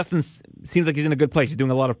 I know Justin seems like he's in a good place. He's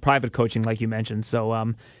doing a lot of private coaching, like you mentioned. So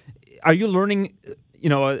are you learning,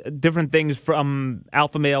 different things from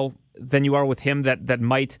Alpha Male than you are with him that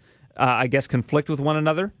might, I guess, conflict with one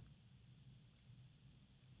another?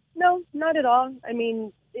 No, not at all. I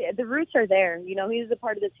mean, the roots are there. He's a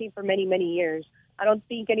part of the team for many, many years. I don't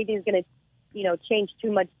think anything's going to, change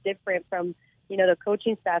too much different from, the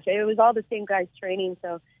coaching staff. It was all the same guys training,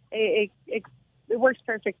 so it works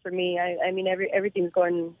perfect for me. I mean, everything's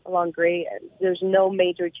going along great. There's no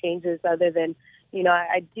major changes other than,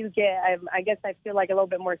 I guess I feel like a little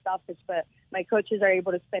bit more selfish, but my coaches are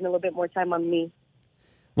able to spend a little bit more time on me.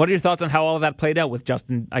 What are your thoughts on how all of that played out with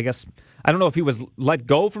Justin? I guess, I don't know if he was let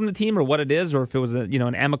go from the team or what it is, or if it was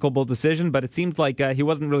an amicable decision, but it seems like he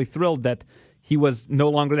wasn't really thrilled that he was no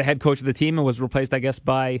longer the head coach of the team and was replaced, I guess,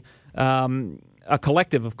 by a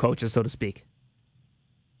collective of coaches, so to speak.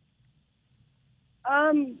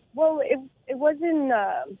 Well, it wasn't.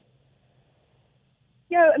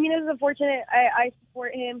 Yeah, I mean, it was unfortunate. I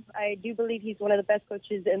support him. I do believe he's one of the best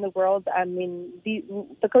coaches in the world. I mean,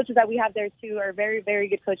 the coaches that we have there, too, are very, very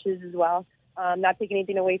good coaches as well. Not taking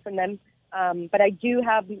anything away from them. But I do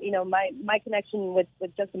have, my connection with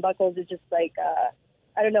Justin Buchholz is just like,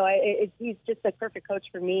 I don't know, he's just a perfect coach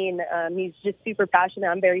for me. And he's just super passionate.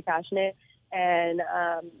 I'm very passionate. And,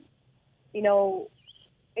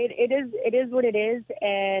 it is what it is,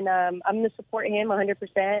 and I'm going to support him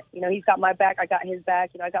 100%. He's got my back, I got his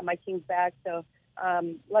back, I got my team's back. So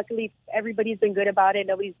luckily, everybody's been good about it.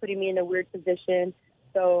 Nobody's putting me in a weird position.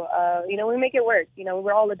 So we make it work.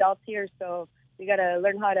 We're all adults here, so we got to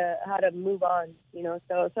learn how to move on.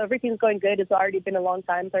 So everything's going good. It's already been a long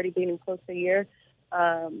time. It's already been close to a year.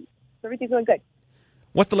 So everything's going good.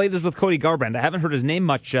 What's the latest with Cody Garbrandt? I haven't heard his name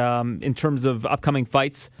much in terms of upcoming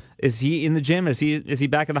fights. Is he in the gym? Is he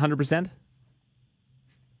back at 100%?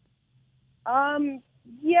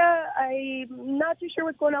 Yeah, I'm not too sure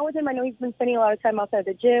what's going on with him. I know he's been spending a lot of time outside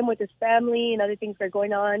the gym with his family and other things that are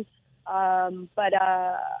going on. But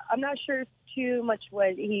I'm not sure too much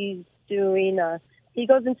what he's doing. He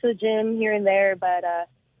goes into the gym here and there, but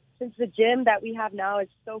since the gym that we have now is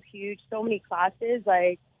so huge, so many classes,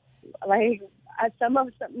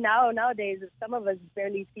 nowadays, some of us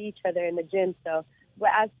barely see each other in the gym. So,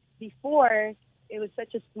 as before, it was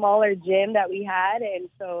such a smaller gym that we had, and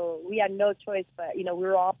so we had no choice. But we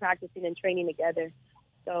were all practicing and training together.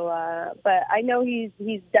 So, but I know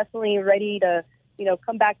he's definitely ready to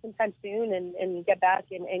come back sometime soon and get back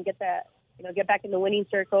and get that get back in the winning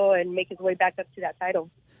circle and make his way back up to that title.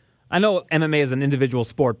 I know MMA is an individual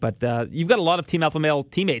sport, but you've got a lot of Team Alpha Male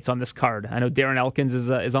teammates on this card. I know Darren Elkins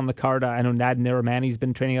is on the card. I know Nad Narimani's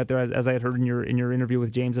been training out there, as I had heard in your interview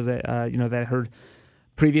with James, that I heard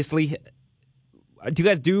previously. Do you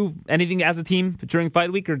guys do anything as a team during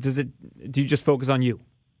fight week, or do you just focus on you?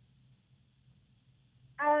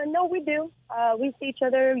 No, we do. We see each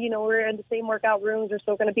other. We're in the same workout rooms. We're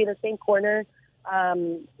still going to be in the same corner.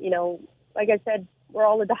 Like I said, we're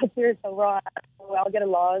all adults here, so we all get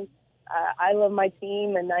along. I love my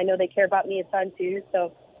team, and I know they care about me a ton too.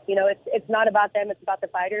 So, it's not about them; it's about the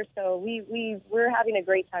fighters. So we're having a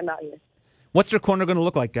great time out here. What's your corner going to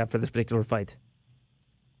look like for this particular fight?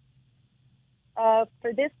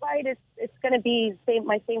 For this fight, it's going to be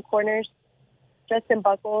my same corners, Justin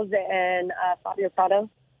Buchholz and Fabio Prado.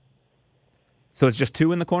 So it's just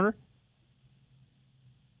two in the corner?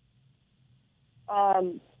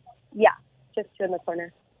 Yeah, just two in the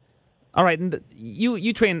corner. All right, and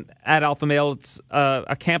you train at Alpha Male. It's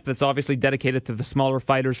a camp that's obviously dedicated to the smaller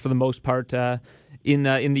fighters for the most part in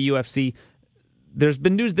the UFC. there's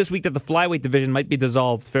been news this week that the flyweight division might be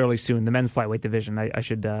dissolved fairly soon, the men's flyweight division, I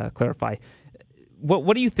should clarify.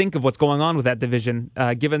 What do you think of what's going on with that division,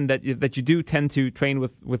 given that you do tend to train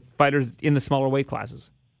with fighters in the smaller weight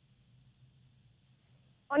classes?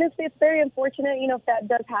 Honestly, it's very unfortunate, if that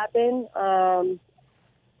does happen.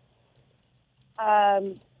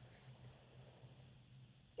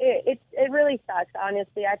 It really sucks,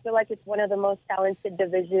 honestly. I feel like it's one of the most talented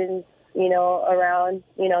divisions, around.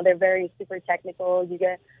 They're very super technical.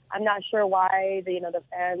 I'm not sure why the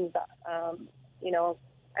fans,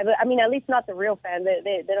 I mean, at least not the real fans.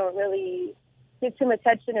 They don't really give too much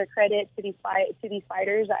attention or credit to these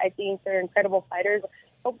fighters. I think they're incredible fighters.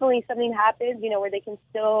 Hopefully something happens, where they can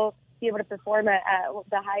still be able to perform at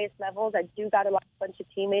the highest levels. I do got a bunch of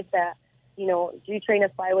teammates that, do train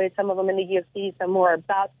at flyweight, some of them in the UFC, some who are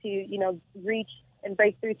about to, reach and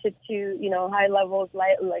break through to high levels,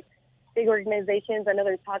 like big organizations. I know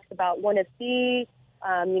there's talks about ONE FC,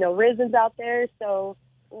 Rizins out there. So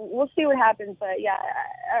we'll see what happens. But, yeah,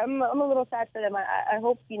 I'm a little sad for them. I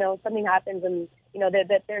hope, something happens and,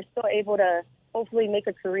 that they're still able to hopefully make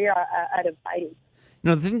a career out of fighting.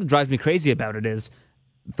 The thing that drives me crazy about it is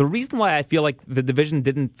the reason why I feel like the division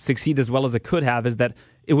didn't succeed as well as it could have is that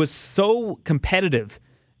it was so competitive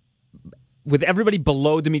with everybody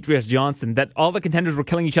below Demetrius Johnson that all the contenders were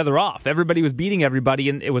killing each other off. Everybody was beating everybody,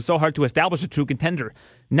 and it was so hard to establish a true contender.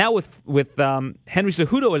 Now with Henry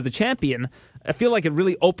Cejudo as the champion, I feel like it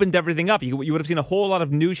really opened everything up. You would have seen a whole lot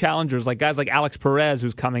of new challengers, like guys like Alex Perez,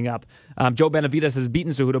 who's coming up. Joe Benavidez has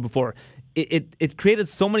beaten Cejudo before. It created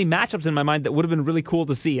so many matchups in my mind that would have been really cool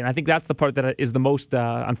to see, and I think that's the part that is the most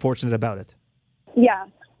unfortunate about it. Yeah.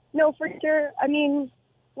 No, for sure. I mean,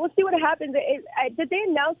 we'll see what happens. Did they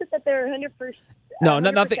announce it that they're 100%? No,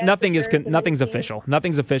 nothing's official.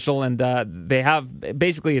 Nothing's official, and they have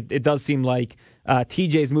basically. It does seem like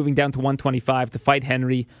TJ's moving down to 125 to fight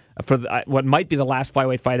Henry for what might be the last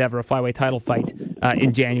flyweight fight ever, a flyweight title fight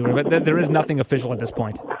in January. But there is nothing official at this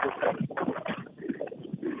point.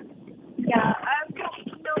 Yeah,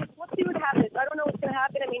 we'll see what happens. I don't know what's going to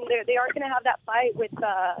happen. I mean, they are going to have that fight with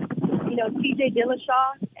TJ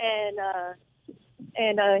Dillashaw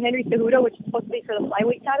and Henry Cejudo, which is supposed to be for the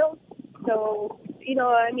flyweight title. So,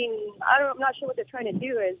 I mean, I'm not sure what they're trying to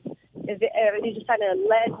do. Is they're just trying to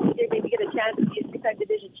let TJ maybe get a chance to be a six-time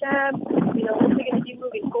division champ? What are they going to do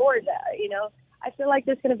moving forward? I feel like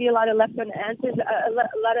there's going to be a lot of left unanswered, a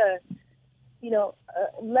lot of,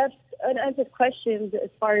 left unanswered questions as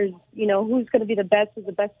far as, who's going to be the best in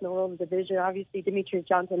the world of the division. Obviously, Demetrius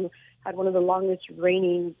Johnson had one of the longest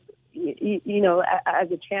reigning,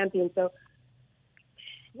 as a champion. So,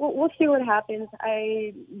 we'll see what happens.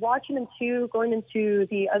 I watching him too, going into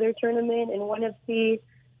the other tournament in ONE FC.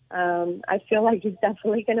 I feel like he's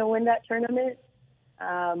definitely going to win that tournament.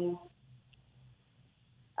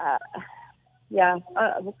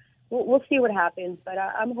 We'll see what happens, but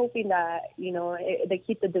I'm hoping that they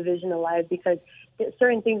keep the division alive because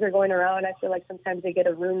certain things are going around. I feel like sometimes they get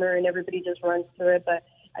a rumor and everybody just runs through it. But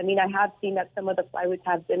I mean, I have seen that some of the flyweights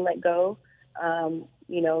have been let go.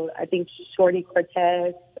 I think Shorty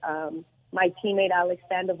Cortez, my teammate Alex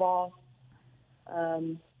Sandoval.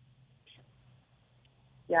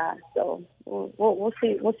 So we'll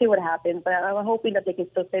see what happens. But I'm hoping that they can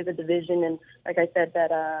still save the division, and like I said,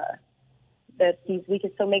 that we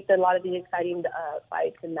can still make a lot of these exciting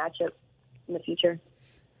fights and matchups in the future.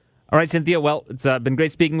 All right, Cynthia. Well, it's been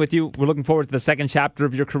great speaking with you. We're looking forward to the second chapter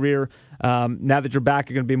of your career. Now that you're back,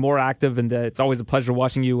 you're going to be more active, and it's always a pleasure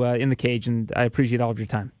watching you in the cage, and I appreciate all of your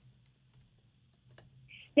time.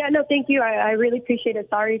 Yeah, no, thank you. I really appreciate it.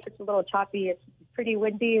 Sorry if it's a little choppy. It's pretty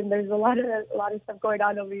windy, and there's a lot of stuff going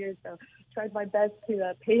on over here, so I tried my best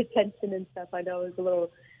to pay attention and stuff. I know it was a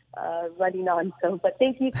little running on, but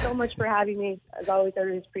thank you so much for having me. As always, I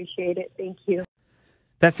really appreciate it. Thank you.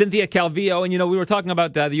 That's Cynthia Calvillo, and we were talking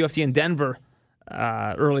about the UFC in Denver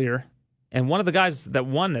earlier, and one of the guys that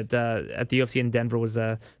won at the UFC in Denver was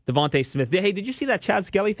Devontae Smith. Hey, did you see that Chad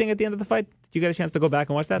Skelly thing at the end of the fight? Did you get a chance to go back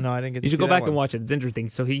and watch that? No, I didn't get to see that. You should go back and watch it. It's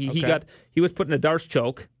interesting. So he was put in a Darce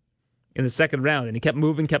choke in the second round, and he kept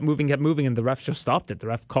moving, and the ref just stopped it. The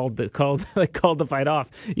ref called the fight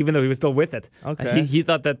off, even though he was still with it. Okay. He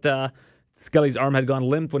thought that Skelly's arm had gone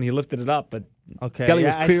limp when he lifted it up, but Skelly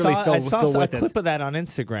was clearly still with it. I saw a clip of that on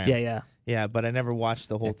Instagram. Yeah, but I never watched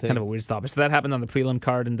the whole thing. Kind of a weird stoppage. So that happened on the prelim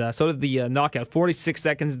card, and so did the knockout. 46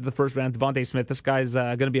 seconds into the first round. Devontae Smith, this guy's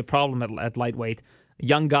going to be a problem at lightweight.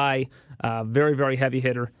 Young guy, very, very heavy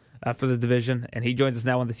hitter for the division, and he joins us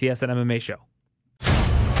now on the TSN MMA show.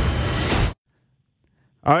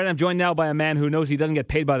 All right, I'm joined now by a man who knows he doesn't get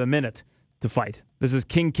paid by the minute. to fight. This is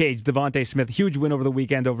King Cage, Devontae Smith. Huge win over the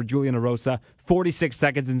weekend over Julian Erosa. 46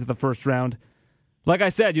 seconds into the first round. Like I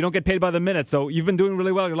said, you don't get paid by the minute, so you've been doing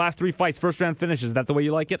really well your last 3 fights. First round finishes. Is that the way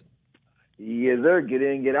you like it? Yes, sir. Get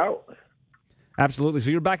in, get out. Absolutely. So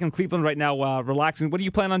you're back in Cleveland right now, relaxing. What do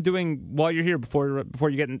you plan on doing while you're here before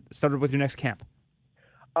you get started with your next camp?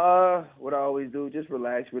 What I always do, just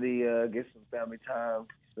relax, really get some family time,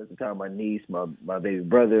 spend some time with my niece, my baby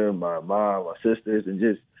brother, my mom, my sisters, and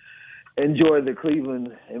just enjoy the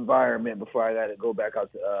Cleveland environment before I got to go back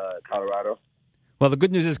out to Colorado. Well, the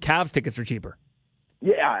good news is Cavs tickets are cheaper.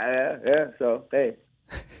 Yeah. So, hey.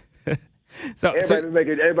 So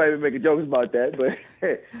everybody been making jokes about that, but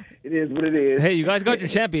it is what it is. Hey, you guys got your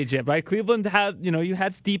championship, right? Cleveland had, you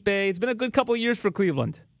had Stipe. It's been a good couple of years for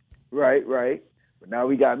Cleveland. Right. But now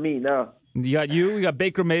we got me now. You got you. We got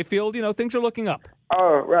Baker Mayfield. Things are looking up.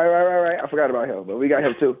 Oh, right. I forgot about him, but we got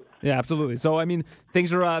him too. Yeah, absolutely. So, I mean,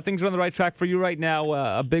 things are on the right track for you right now.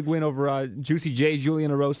 A big win over Juicy J,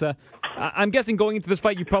 Julian Erosa. I'm guessing going into this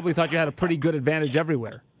fight, you probably thought you had a pretty good advantage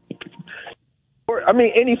everywhere. I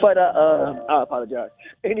mean, any fight I apologize.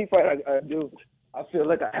 Any fight I do, I feel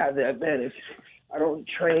like I have the advantage. I don't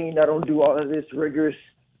train. I don't do all of this rigorous,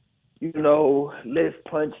 lift,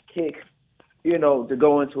 punch, kick, to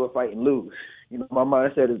go into a fight and lose. My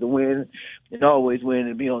mindset is to win and always win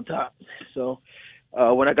and be on top. So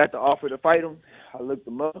when I got the offer to fight him, I looked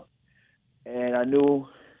him up, and I knew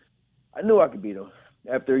I could beat him.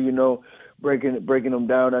 After, breaking him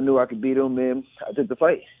down, I knew I could beat him, and I took the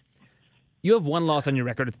fight. You have one loss on your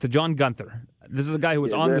record. It's to John Gunther. This is a guy who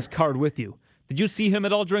was on this card with you. Did you see him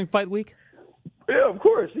at all during fight week? Yeah, of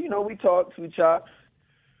course. We talked, we chopped.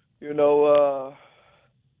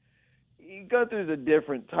 Gunther's a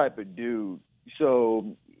different type of dude.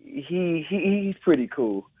 So he's pretty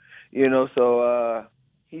cool. So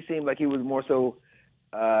he seemed like he was more so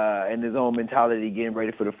in his own mentality getting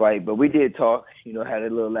ready for the fight. But we did talk, had a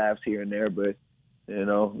little laughs here and there, but,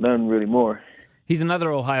 nothing really more. He's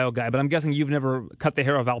another Ohio guy, but I'm guessing you've never cut the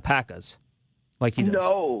hair of alpacas like he does.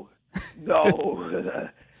 No.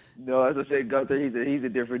 No, as I said, Gunther, he's a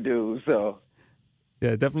different dude, so.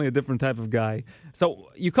 Yeah, definitely a different type of guy. So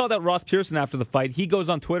you called out Ross Pearson after the fight. He goes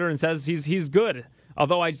on Twitter and says he's good.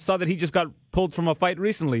 Although I saw that he just got pulled from a fight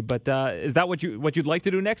recently. But is that what you'd like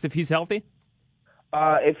to do next if he's healthy?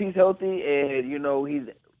 If he's healthy and he's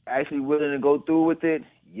actually willing to go through with it,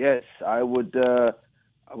 yes, I would.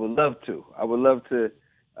 I would love to. I would love to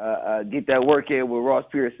get that work in with Ross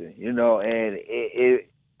Pearson. And it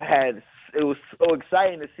was so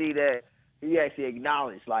exciting to see that he actually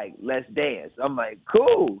acknowledged, like, let's dance. I'm like,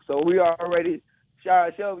 cool. So we are already,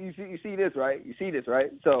 show you see this, right? You see this,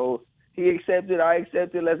 right? So he accepted, I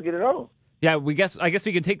accepted, let's get it on. Yeah, I guess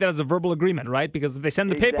we can take that as a verbal agreement, right? Because if they send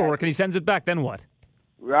the paperwork and he sends it back, then what?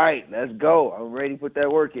 Right, let's go. I'm ready to put that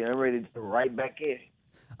work in. I'm ready to get right back in.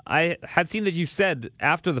 I had seen that you said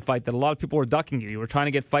after the fight that a lot of people were ducking you. You were trying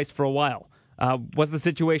to get fights for a while. What's the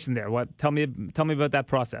situation there? Tell me about that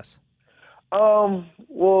process.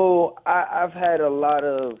 Well, I've had a lot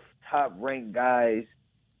of top-ranked guys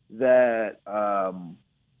that I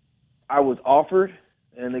was offered,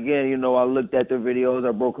 and again, I looked at their videos,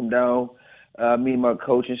 I broke them down, me and my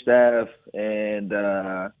coaching staff, and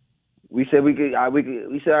we said I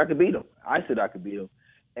could beat them. I said I could beat them.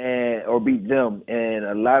 Or beat them, and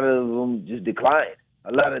a lot of them just declined.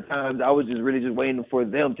 A lot of times I was just waiting for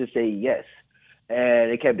them to say yes,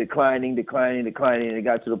 and it kept declining, and it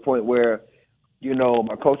got to the point where,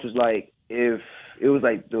 my coach was like, if it was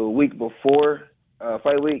like the week before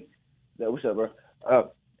fight week, what's up, bro?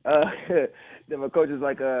 Then my coach was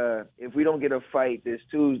like, if we don't get a fight this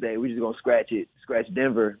Tuesday, we're just gonna scratch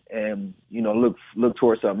Denver, and look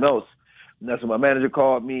towards something else. And that's when my manager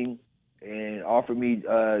called me and offered me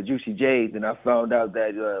Juicy J's, and I found out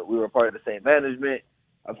that we were part of the same management.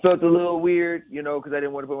 I felt a little weird, because I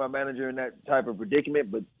didn't want to put my manager in that type of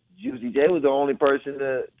predicament, but Juicy J was the only person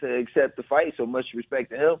to accept the fight, so much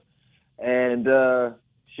respect to him. And,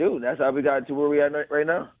 that's how we got to where we are right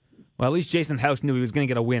now. Well, at least Jason House knew he was going to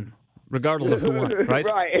get a win, regardless of who won, right?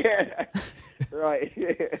 Right. Right.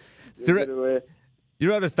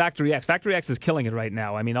 You're out at Factory X. Factory X is killing it right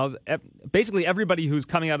now. I mean, basically everybody who's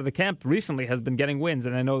coming out of the camp recently has been getting wins,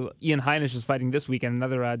 and I know Ian Heinisch is fighting this weekend,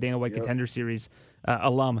 another Dana White Contender Series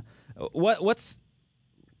alum. What's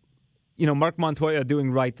Mark Montoya doing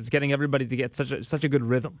right that's getting everybody to get such a good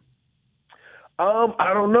rhythm?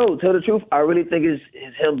 I don't know. Tell the truth, I really think it's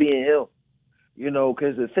him being him.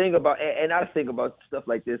 Because the thing about, and I think about stuff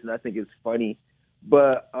like this, and I think it's funny,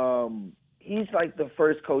 but he's like the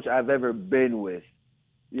first coach I've ever been with,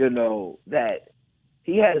 that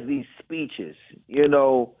he has these speeches,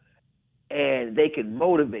 and they can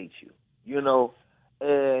motivate you,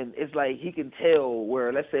 and it's like he can tell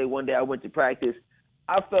where, let's say one day I went to practice,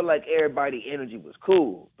 I felt like everybody's energy was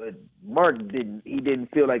cool, but Mark didn't. He didn't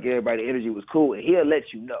feel like everybody's energy was cool, and he'll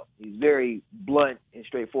let you know. He's very blunt and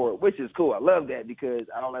straightforward, which is cool. I love that because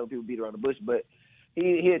I don't like when people beat around the bush, but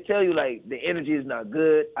he'll tell you, like, the energy is not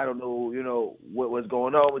good. I don't know, what's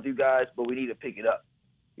going on with you guys, but we need to pick it up,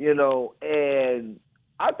 and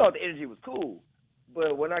I thought the energy was cool.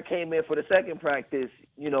 But when I came in for the second practice,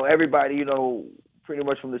 everybody, pretty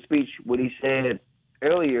much from the speech, what he said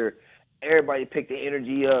earlier, everybody picked the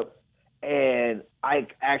energy up, and I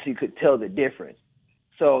actually could tell the difference.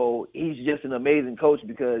 So he's just an amazing coach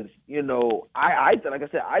because, I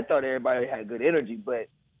thought everybody had good energy, but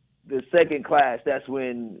the second class, that's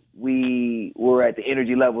when we were at the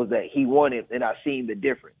energy levels that he wanted, and I've seen the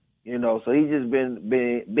difference. So he's just been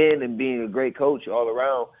and being a great coach all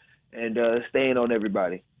around and staying on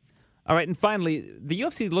everybody. All right, and finally, the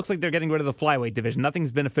UFC looks like they're getting rid of the flyweight division.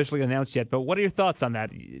 Nothing's been officially announced yet, but what are your thoughts on that?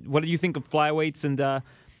 What do you think of flyweights,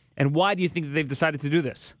 and why do you think that they've decided to do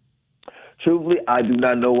this? Truthfully, I do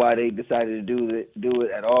not know why they decided to do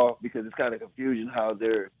it at all, because it's kind of confusion how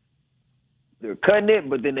they're cutting it,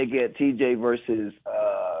 but then they get TJ versus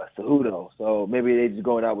Cejudo, so maybe they're just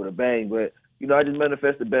going out with a bang. But I just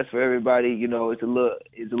manifest the best for everybody. It's a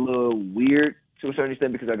little weird to a certain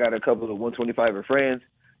extent because I got a couple of 125er friends.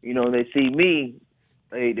 And they see me,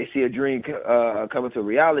 they see a dream coming to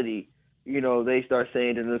reality. They start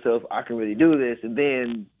saying to themselves, I can really do this. And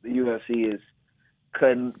then the UFC is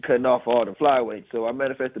cutting off all the flyweights. So I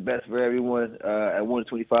manifest the best for everyone at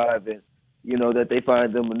 125 and, that they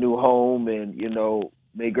find them a new home and,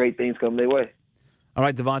 may great things come their way. All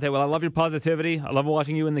right, Devontae. Well, I love your positivity. I love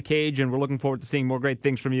watching you in the cage, and we're looking forward to seeing more great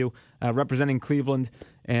things from you representing Cleveland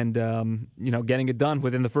and, getting it done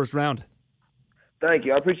within the first round. Thank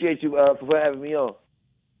you. I appreciate you for having me on.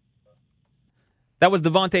 That was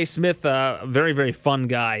Devontae Smith, a very, very fun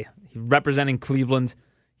guy representing Cleveland.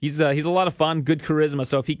 He's a lot of fun, good charisma.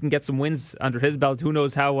 So if he can get some wins under his belt, who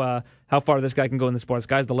knows how far this guy can go in the sport.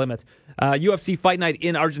 Sky's the limit. UFC Fight Night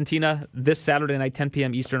in Argentina this Saturday night, 10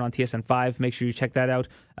 p.m. Eastern on TSN 5. Make sure you check that out.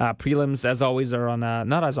 Prelims, as always, are on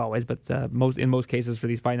not as always, but in most cases for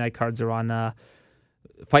these Fight Night cards are on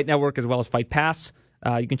Fight Network as well as Fight Pass.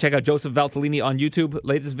 You can check out Joseph Valtellini on YouTube.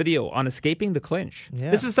 Latest video on escaping the clinch. Yeah,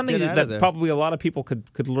 this is something that probably a lot of people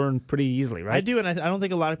could learn pretty easily, right? I do, and I don't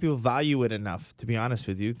think a lot of people value it enough, to be honest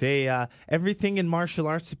with you. They everything in martial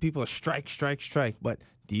arts to people is strike, strike, strike, but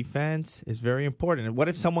defense is very important. And what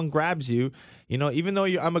if someone grabs you? Even though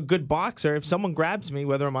I'm a good boxer, if someone grabs me,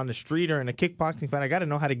 whether I'm on the street or in a kickboxing fight, I got to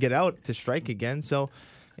know how to get out to strike again. So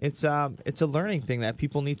it's a learning thing that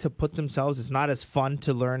people need to put themselves. It's not as fun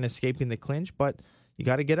to learn escaping the clinch, but you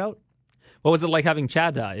got to get out. What was it like having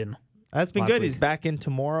Chad in? That's been good. Week? He's back in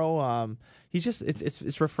tomorrow. He's just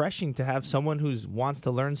it's refreshing to have someone who wants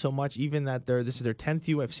to learn so much. Even that this is their 10th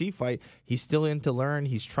UFC fight, he's still in to learn.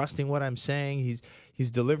 He's trusting what I'm saying.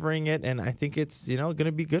 He's delivering it, and I think it's going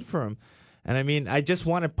to be good for him. And I mean, I just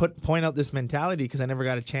want to point out this mentality because I never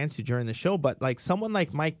got a chance to during the show. But like someone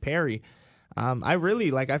like Mike Perry, I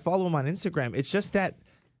really I follow him on Instagram. It's just that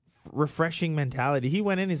refreshing mentality. He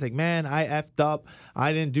went in, he's like, man, I effed up.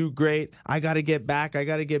 I didn't do great. I got to get back. I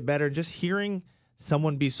got to get better. Just hearing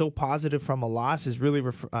someone be so positive from a loss is really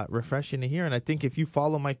refreshing to hear. And I think if you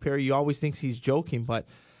follow Mike Perry, you always think he's joking, but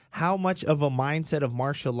how much of a mindset of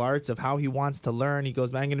martial arts, of how he wants to learn. He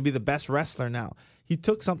goes, man, I'm going to be the best wrestler now. He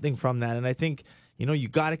took something from that. And I think, you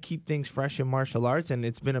got to keep things fresh in martial arts. And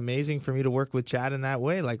it's been amazing for me to work with Chad in that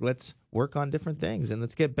way. Like, let's work on different things and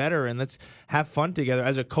let's get better and let's have fun together.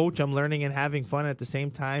 As a coach, I'm learning and having fun at the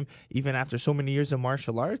same time. Even after so many years of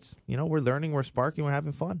martial arts, we're learning, we're sparking, we're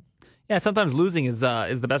having fun. Yeah, sometimes losing is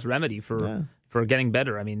the best remedy for getting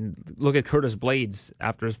better. I mean, look at Curtis Blades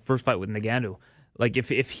after his first fight with Ngannou. Like,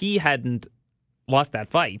 if he hadn't lost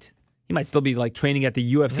that fight, he might still be training at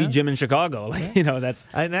the UFC gym in Chicago. That's.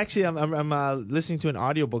 And actually, I'm listening to an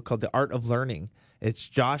audiobook called The Art of Learning. It's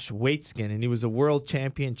Josh Waitzkin, and he was a world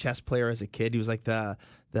champion chess player as a kid. He was like the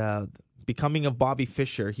becoming of Bobby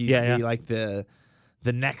Fischer. He's the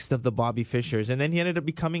next of the Bobby Fischers, and then he ended up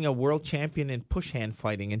becoming a world champion in push hand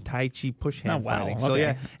fighting, in Tai Chi push hand fighting. So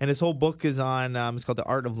and his whole book is on. It's called The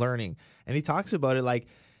Art of Learning, and he talks about it like.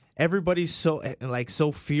 Everybody's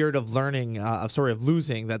so feared of losing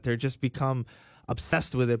that they're just become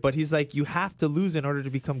obsessed with it. But he's like, you have to lose in order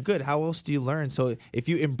to become good. How else do you learn? So if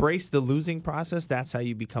you embrace the losing process, that's how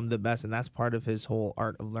you become the best. And that's part of his whole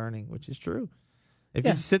art of learning, which is true. If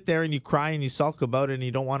you sit there and you cry and you sulk about it and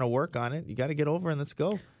you don't want to work on it, you got to get over and let's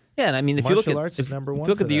go. Yeah, and I mean, if you look Martial at arts is number one if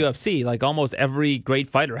you look for at the that. UFC, like almost every great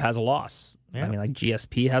fighter has a loss. Yeah. I mean, like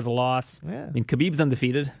GSP has a loss. Yeah. I mean, Khabib's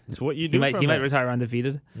undefeated. It's what you He do. might from he might it. retire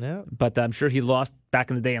undefeated. Yeah. But I'm sure he lost back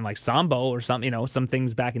in the day in like Sambo or some some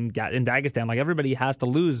things back in Dagestan. Like everybody has to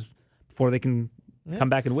lose before they can come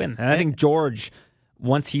back and win. And I think George,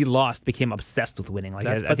 once he lost, became obsessed with winning. Like,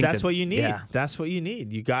 That's, I but think that's what you need. Yeah. That's what you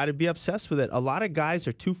need. You got to be obsessed with it. A lot of guys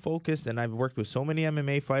are too focused, and I've worked with so many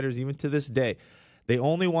MMA fighters, even to this day. They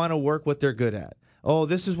only want to work what they're good at. Oh,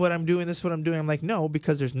 this is what I'm doing. This is what I'm doing. I'm like, no,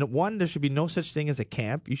 because there should be no such thing as a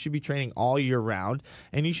camp. You should be training all year round,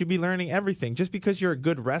 and you should be learning everything. Just because you're a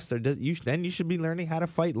good wrestler, then you should be learning how to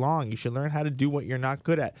fight long. You should learn how to do what you're not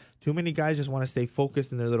good at. Too many guys just want to stay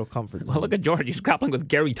focused in their little comfort zone. Well, look at George. He's grappling with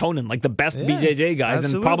Gary Tonin, like the best Yeah, BJJ guys,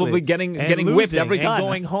 absolutely. and probably getting losing, whipped every time. And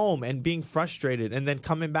going home and being frustrated, and then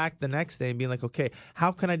coming back the next day and being like, okay,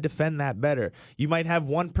 how can I defend that better? You might have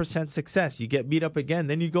 1% success. You get beat up again,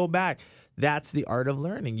 then you go back. That's the art of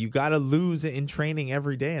learning. You got to lose in training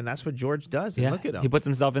every day, and that's what George does. And look at him. He puts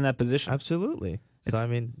himself in that position. Absolutely. So, I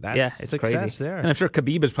mean, that's it's success crazy. there. And I'm sure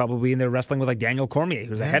Khabib is probably in there wrestling with like Daniel Cormier,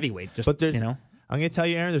 who's a heavyweight. Just, But there's, you know. I'm going to tell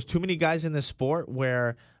you, Aaron, there's too many guys in this sport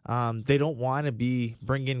where they don't want to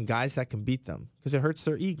bring in guys that can beat them because it hurts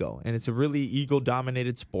their ego. And it's a really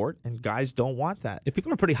ego-dominated sport, and guys don't want that. Yeah,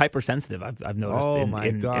 people are pretty hypersensitive, I've noticed,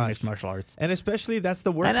 in mixed martial arts. And especially, that's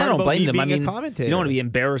the worst And part I don't about blame me them. being I mean, a commentator. you don't want to be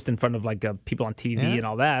embarrassed in front of like people on TV and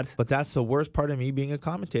all that. But that's the worst part of me being a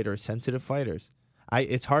commentator, is sensitive fighters.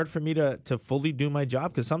 It's hard for me to fully do my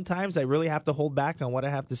job because sometimes I really have to hold back on what I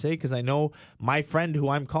have to say because I know my friend who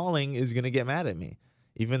I'm calling is going to get mad at me,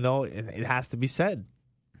 even though it has to be said.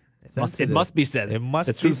 It must be said. It must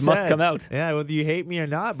the be truth must said. come out. Yeah, whether you hate me or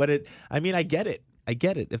not. But I get it. I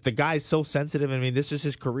get it. If the guy's so sensitive, I mean, this is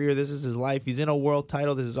his career, this is his life. He's in a world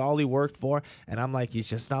title. This is all he worked for. And I'm like, he's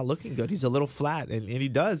just not looking good. He's a little flat, and he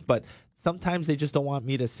does. But sometimes they just don't want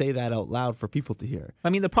me to say that out loud for people to hear. I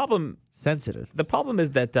mean, the problem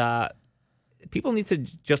is that people need to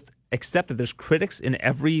just accept that there's critics in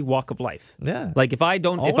every walk of life. Yeah. Like if I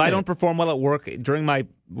don't Own it. perform well at work during my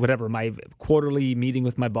quarterly meeting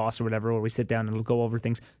with my boss or whatever, where we sit down and we'll go over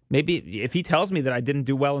things, maybe if he tells me that I didn't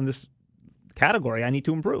do well in this category, I need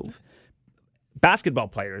to improve. Basketball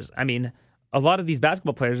players, I mean, a lot of these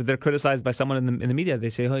basketball players, they're criticized by someone in the media. They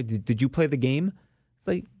say, "Hey, did you play the game?" It's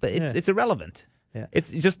like, but it's irrelevant. Yeah.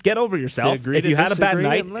 It's just get over yourself. Agree If to you had a bad disagree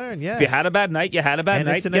night, and learn, yeah. if you had a bad night, you had a bad And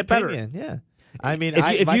night. it's an Get opinion. better. Yeah. I mean,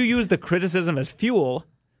 If you use the criticism as fuel,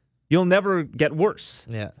 you'll never get worse.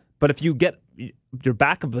 Yeah. But if you get your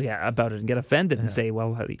back about it and get offended and say,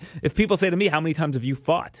 well, if people say to me, how many times have you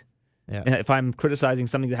fought? Yeah. And if I'm criticizing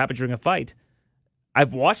something that happened during a fight,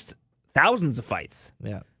 I've watched thousands of fights.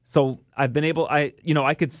 Yeah. So I've been able, I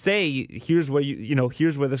could say, here's where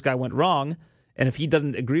here's where this guy went wrong. And if he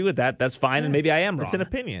doesn't agree with that, that's fine, and maybe I am wrong. It's an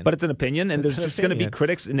opinion. But it's an opinion, and It's there's an just going to be opinion.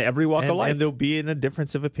 critics in every walk of life. And there'll be a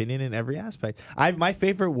difference of opinion in every aspect. My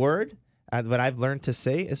favorite word, what I've learned to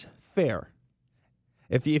say, is fair.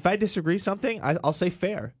 If I disagree with something, I'll say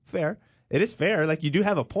fair. Fair. It is fair. Like, you do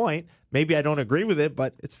have a point. Maybe I don't agree with it,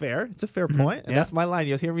 but it's fair. It's a fair point. And that's my line.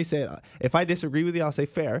 You'll hear me say it. If I disagree with you, I'll say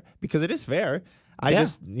fair, because it is fair. I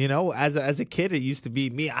just, as a kid, it used to be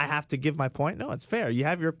me. I have to give my point. No, it's fair. You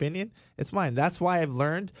have your opinion. It's mine. That's why I've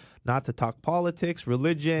learned not to talk politics,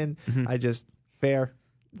 religion. I just, fair,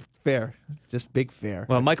 just big fair.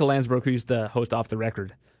 Well, Michael Landsberg, who used to host Off the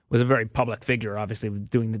Record, was a very public figure, obviously,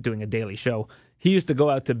 doing a daily show. He used to go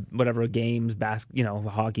out to whatever games, a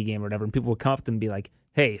hockey game or whatever, and people would come up to him and be like,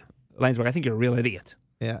 hey, Landsberg, I think you're a real idiot.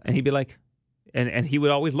 Yeah. And he'd be like, and he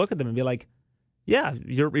would always look at them and be like, yeah,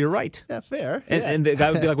 you're right. Yeah, fair. And the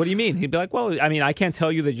guy would be like, what do you mean? He'd be like, well, I mean, I can't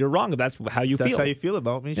tell you that you're wrong if that's how you feel. That's how you feel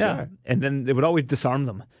about me, yeah. sure. And then it would always disarm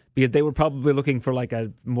them because they were probably looking for like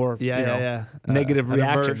a more negative an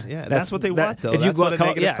reaction. aversion. Yeah, that's what they want, though. If you That's go, what a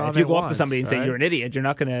negative if you comment go up to wants, somebody and say right? you're an idiot, you're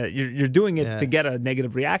not gonna. You're doing it to get a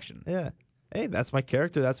negative reaction. Yeah. Hey, that's my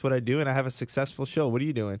character. That's what I do, and I have a successful show. What are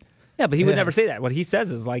you doing? Yeah, but he would never say that. What he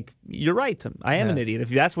says is like, you're right. I am an idiot. If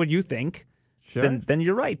that's what you think, Sure. then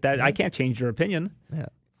you're right. That I can't change your opinion. Yeah.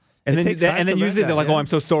 And It then takes time to learn usually they're that, like, yeah. oh, I'm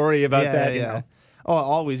so sorry about that. You know. Oh,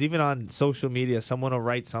 always. Even on social media, someone will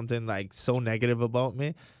write something like so negative about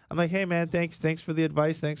me. I'm like, hey man, thanks for the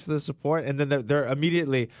advice, thanks for the support, and then they're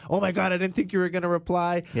immediately, oh my god, I didn't think you were gonna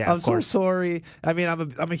reply. Yeah, I'm of so course. sorry. I mean,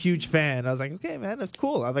 I'm a huge fan. I was like, okay, man, that's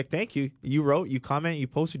cool. I'm like, thank you. You wrote, you comment, you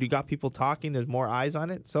posted, you got people talking. There's more eyes on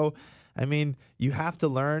it. So, I mean, you have to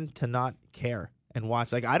learn to not care and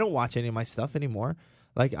watch. Like, I don't watch any of my stuff anymore.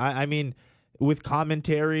 Like, I mean, with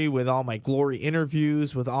commentary, with all my Glory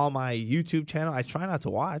interviews, with all my YouTube channel, I try not to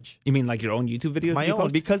watch. You mean like your own YouTube videos? My you own,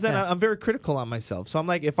 post? because then Yeah. I'm very critical on myself. So I'm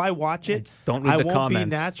like, if I watch it, Just don't read I the won't comments. be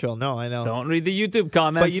natural. No, I know. Don't read the YouTube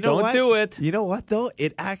comments. But you know don't what? do it. You know what, though?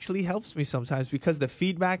 It actually helps me sometimes because the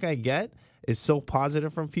feedback I get is so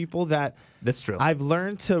positive from people that That's true. I've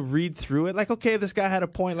learned to read through it. Like, okay, this guy had a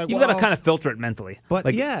point. Like, You've well, got to kind of filter it mentally. But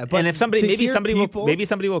Like, yeah, but and if somebody to maybe hear somebody people-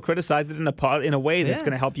 will criticize it in a way that's yeah.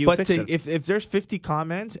 going to help you but fix to, it. if there's 50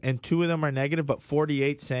 comments and 2 of them are negative, but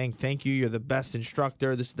 48 saying thank you, you're the best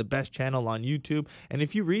instructor, this is the best channel on YouTube, and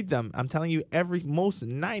if you read them, I'm telling you, most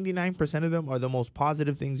 99% of them are the most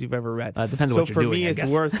positive things you've ever read. Depends on so what you're for doing, me, I it's guess.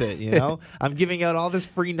 worth it. You know, I'm giving out all this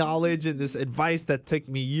free knowledge and this advice that took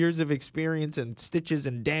me years of experience and stitches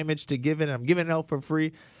and damage to give it. And I'm giving it out for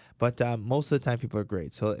free. But most of the time, people are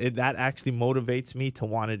great. So that actually motivates me to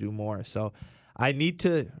want to do more. So I need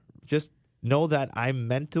to just know that I'm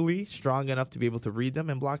mentally strong enough to be able to read them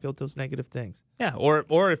and block out those negative things. Yeah,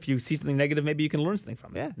 or if you see something negative, maybe you can learn something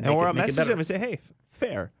from it. Yeah, or I'll message them and say, hey,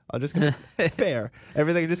 fair. I'm just going to fair.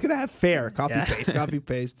 Everything, I'm just going to have fair. Copy,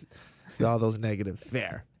 paste. All those negative.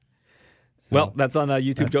 Fair. So, Well, that's on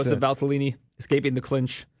YouTube. that's Joseph it. Valtellini, Escaping the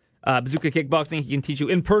Clinch. Bazooka Kickboxing, he can teach you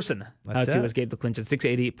in person how That's to it. escape the clinch at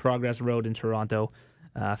 680 Progress Road in Toronto,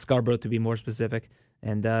 Scarborough to be more specific.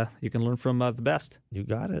 And you can learn from the best. You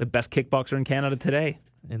got The it. best kickboxer in Canada today.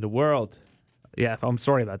 In the world. Yeah, I'm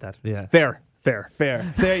sorry about that. Yeah. Fair. Fair.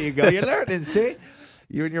 There you go. You're learning, see?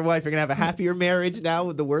 You and your wife are going to have a happier marriage now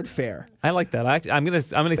with the word fair. I like that. I'm gonna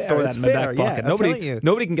store It's that in my fair, back yeah, pocket. I'm telling you.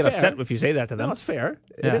 Nobody can get Fair. upset if you say that to them. No, it's fair.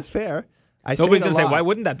 Yeah. It is fair. I Nobody's say gonna it a say, lot. "Why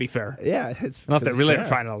wouldn't that be fair?" Yeah, it's Unless they're it's really fair.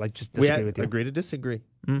 trying to just We disagree with you. agree to disagree.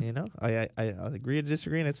 You know, I agree to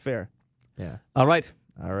disagree, and it's fair. Yeah. All right.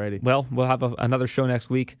 Alrighty. Well, we'll have another show next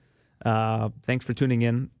week. Thanks for tuning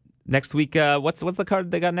in. Next week, what's the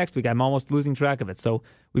card they got next week? I'm almost losing track of it. So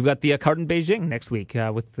we've got the card in Beijing next week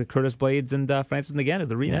with the Curtis Blades and Francis Ngannou,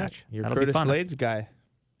 the rematch. You're That'll be Curtis fun. Blades guy.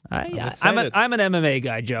 I'm excited. an MMA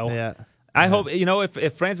guy, Joe. Yeah. I hope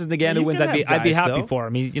if Francis Ngannou you wins, can I'd be have guys, happy though. for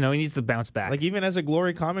him. He needs to bounce back. Like even as a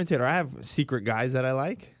Glory commentator, I have secret guys that I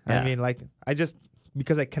like. Yeah. I mean, like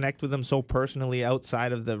because I connect with them so personally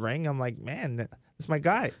outside of the ring, I'm like, man, that's my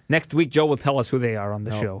guy. Next week, Joe will tell us who they are on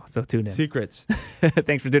the show. So tune in. Secrets.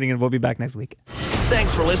 Thanks for tuning in. We'll be back next week.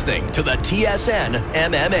 Thanks for listening to the TSN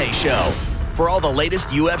MMA Show. For all the latest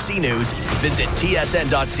UFC news, visit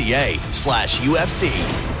tsn.ca/UFC.